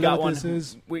good. find we got out what one. this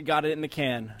is, We got it in the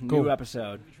can. Cool. New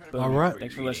episode. Boom. All right.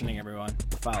 Thanks for listening, everyone.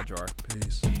 The File Drawer.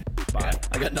 peace. Bye.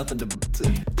 I got nothing to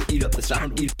eat up the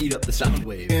sound. Eat up the sound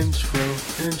wave.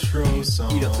 Intro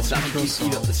song. Eat up the sound.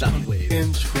 Eat up the sound wave.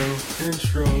 Intro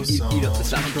song. Eat up the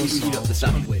sound. Eat up the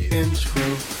sound wave.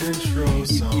 Intro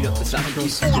song. Eat up the sound. Intro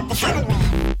Eat up the sound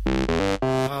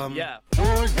wave. Yeah.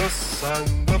 Join us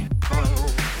and the file.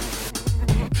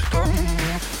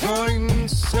 Join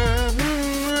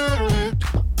Saturday.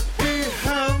 We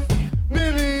have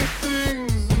many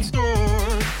things in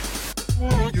store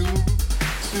for you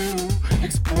to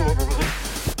explore.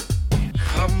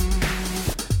 Come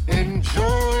and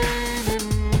join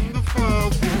in the file.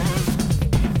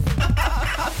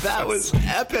 That was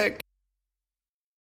epic.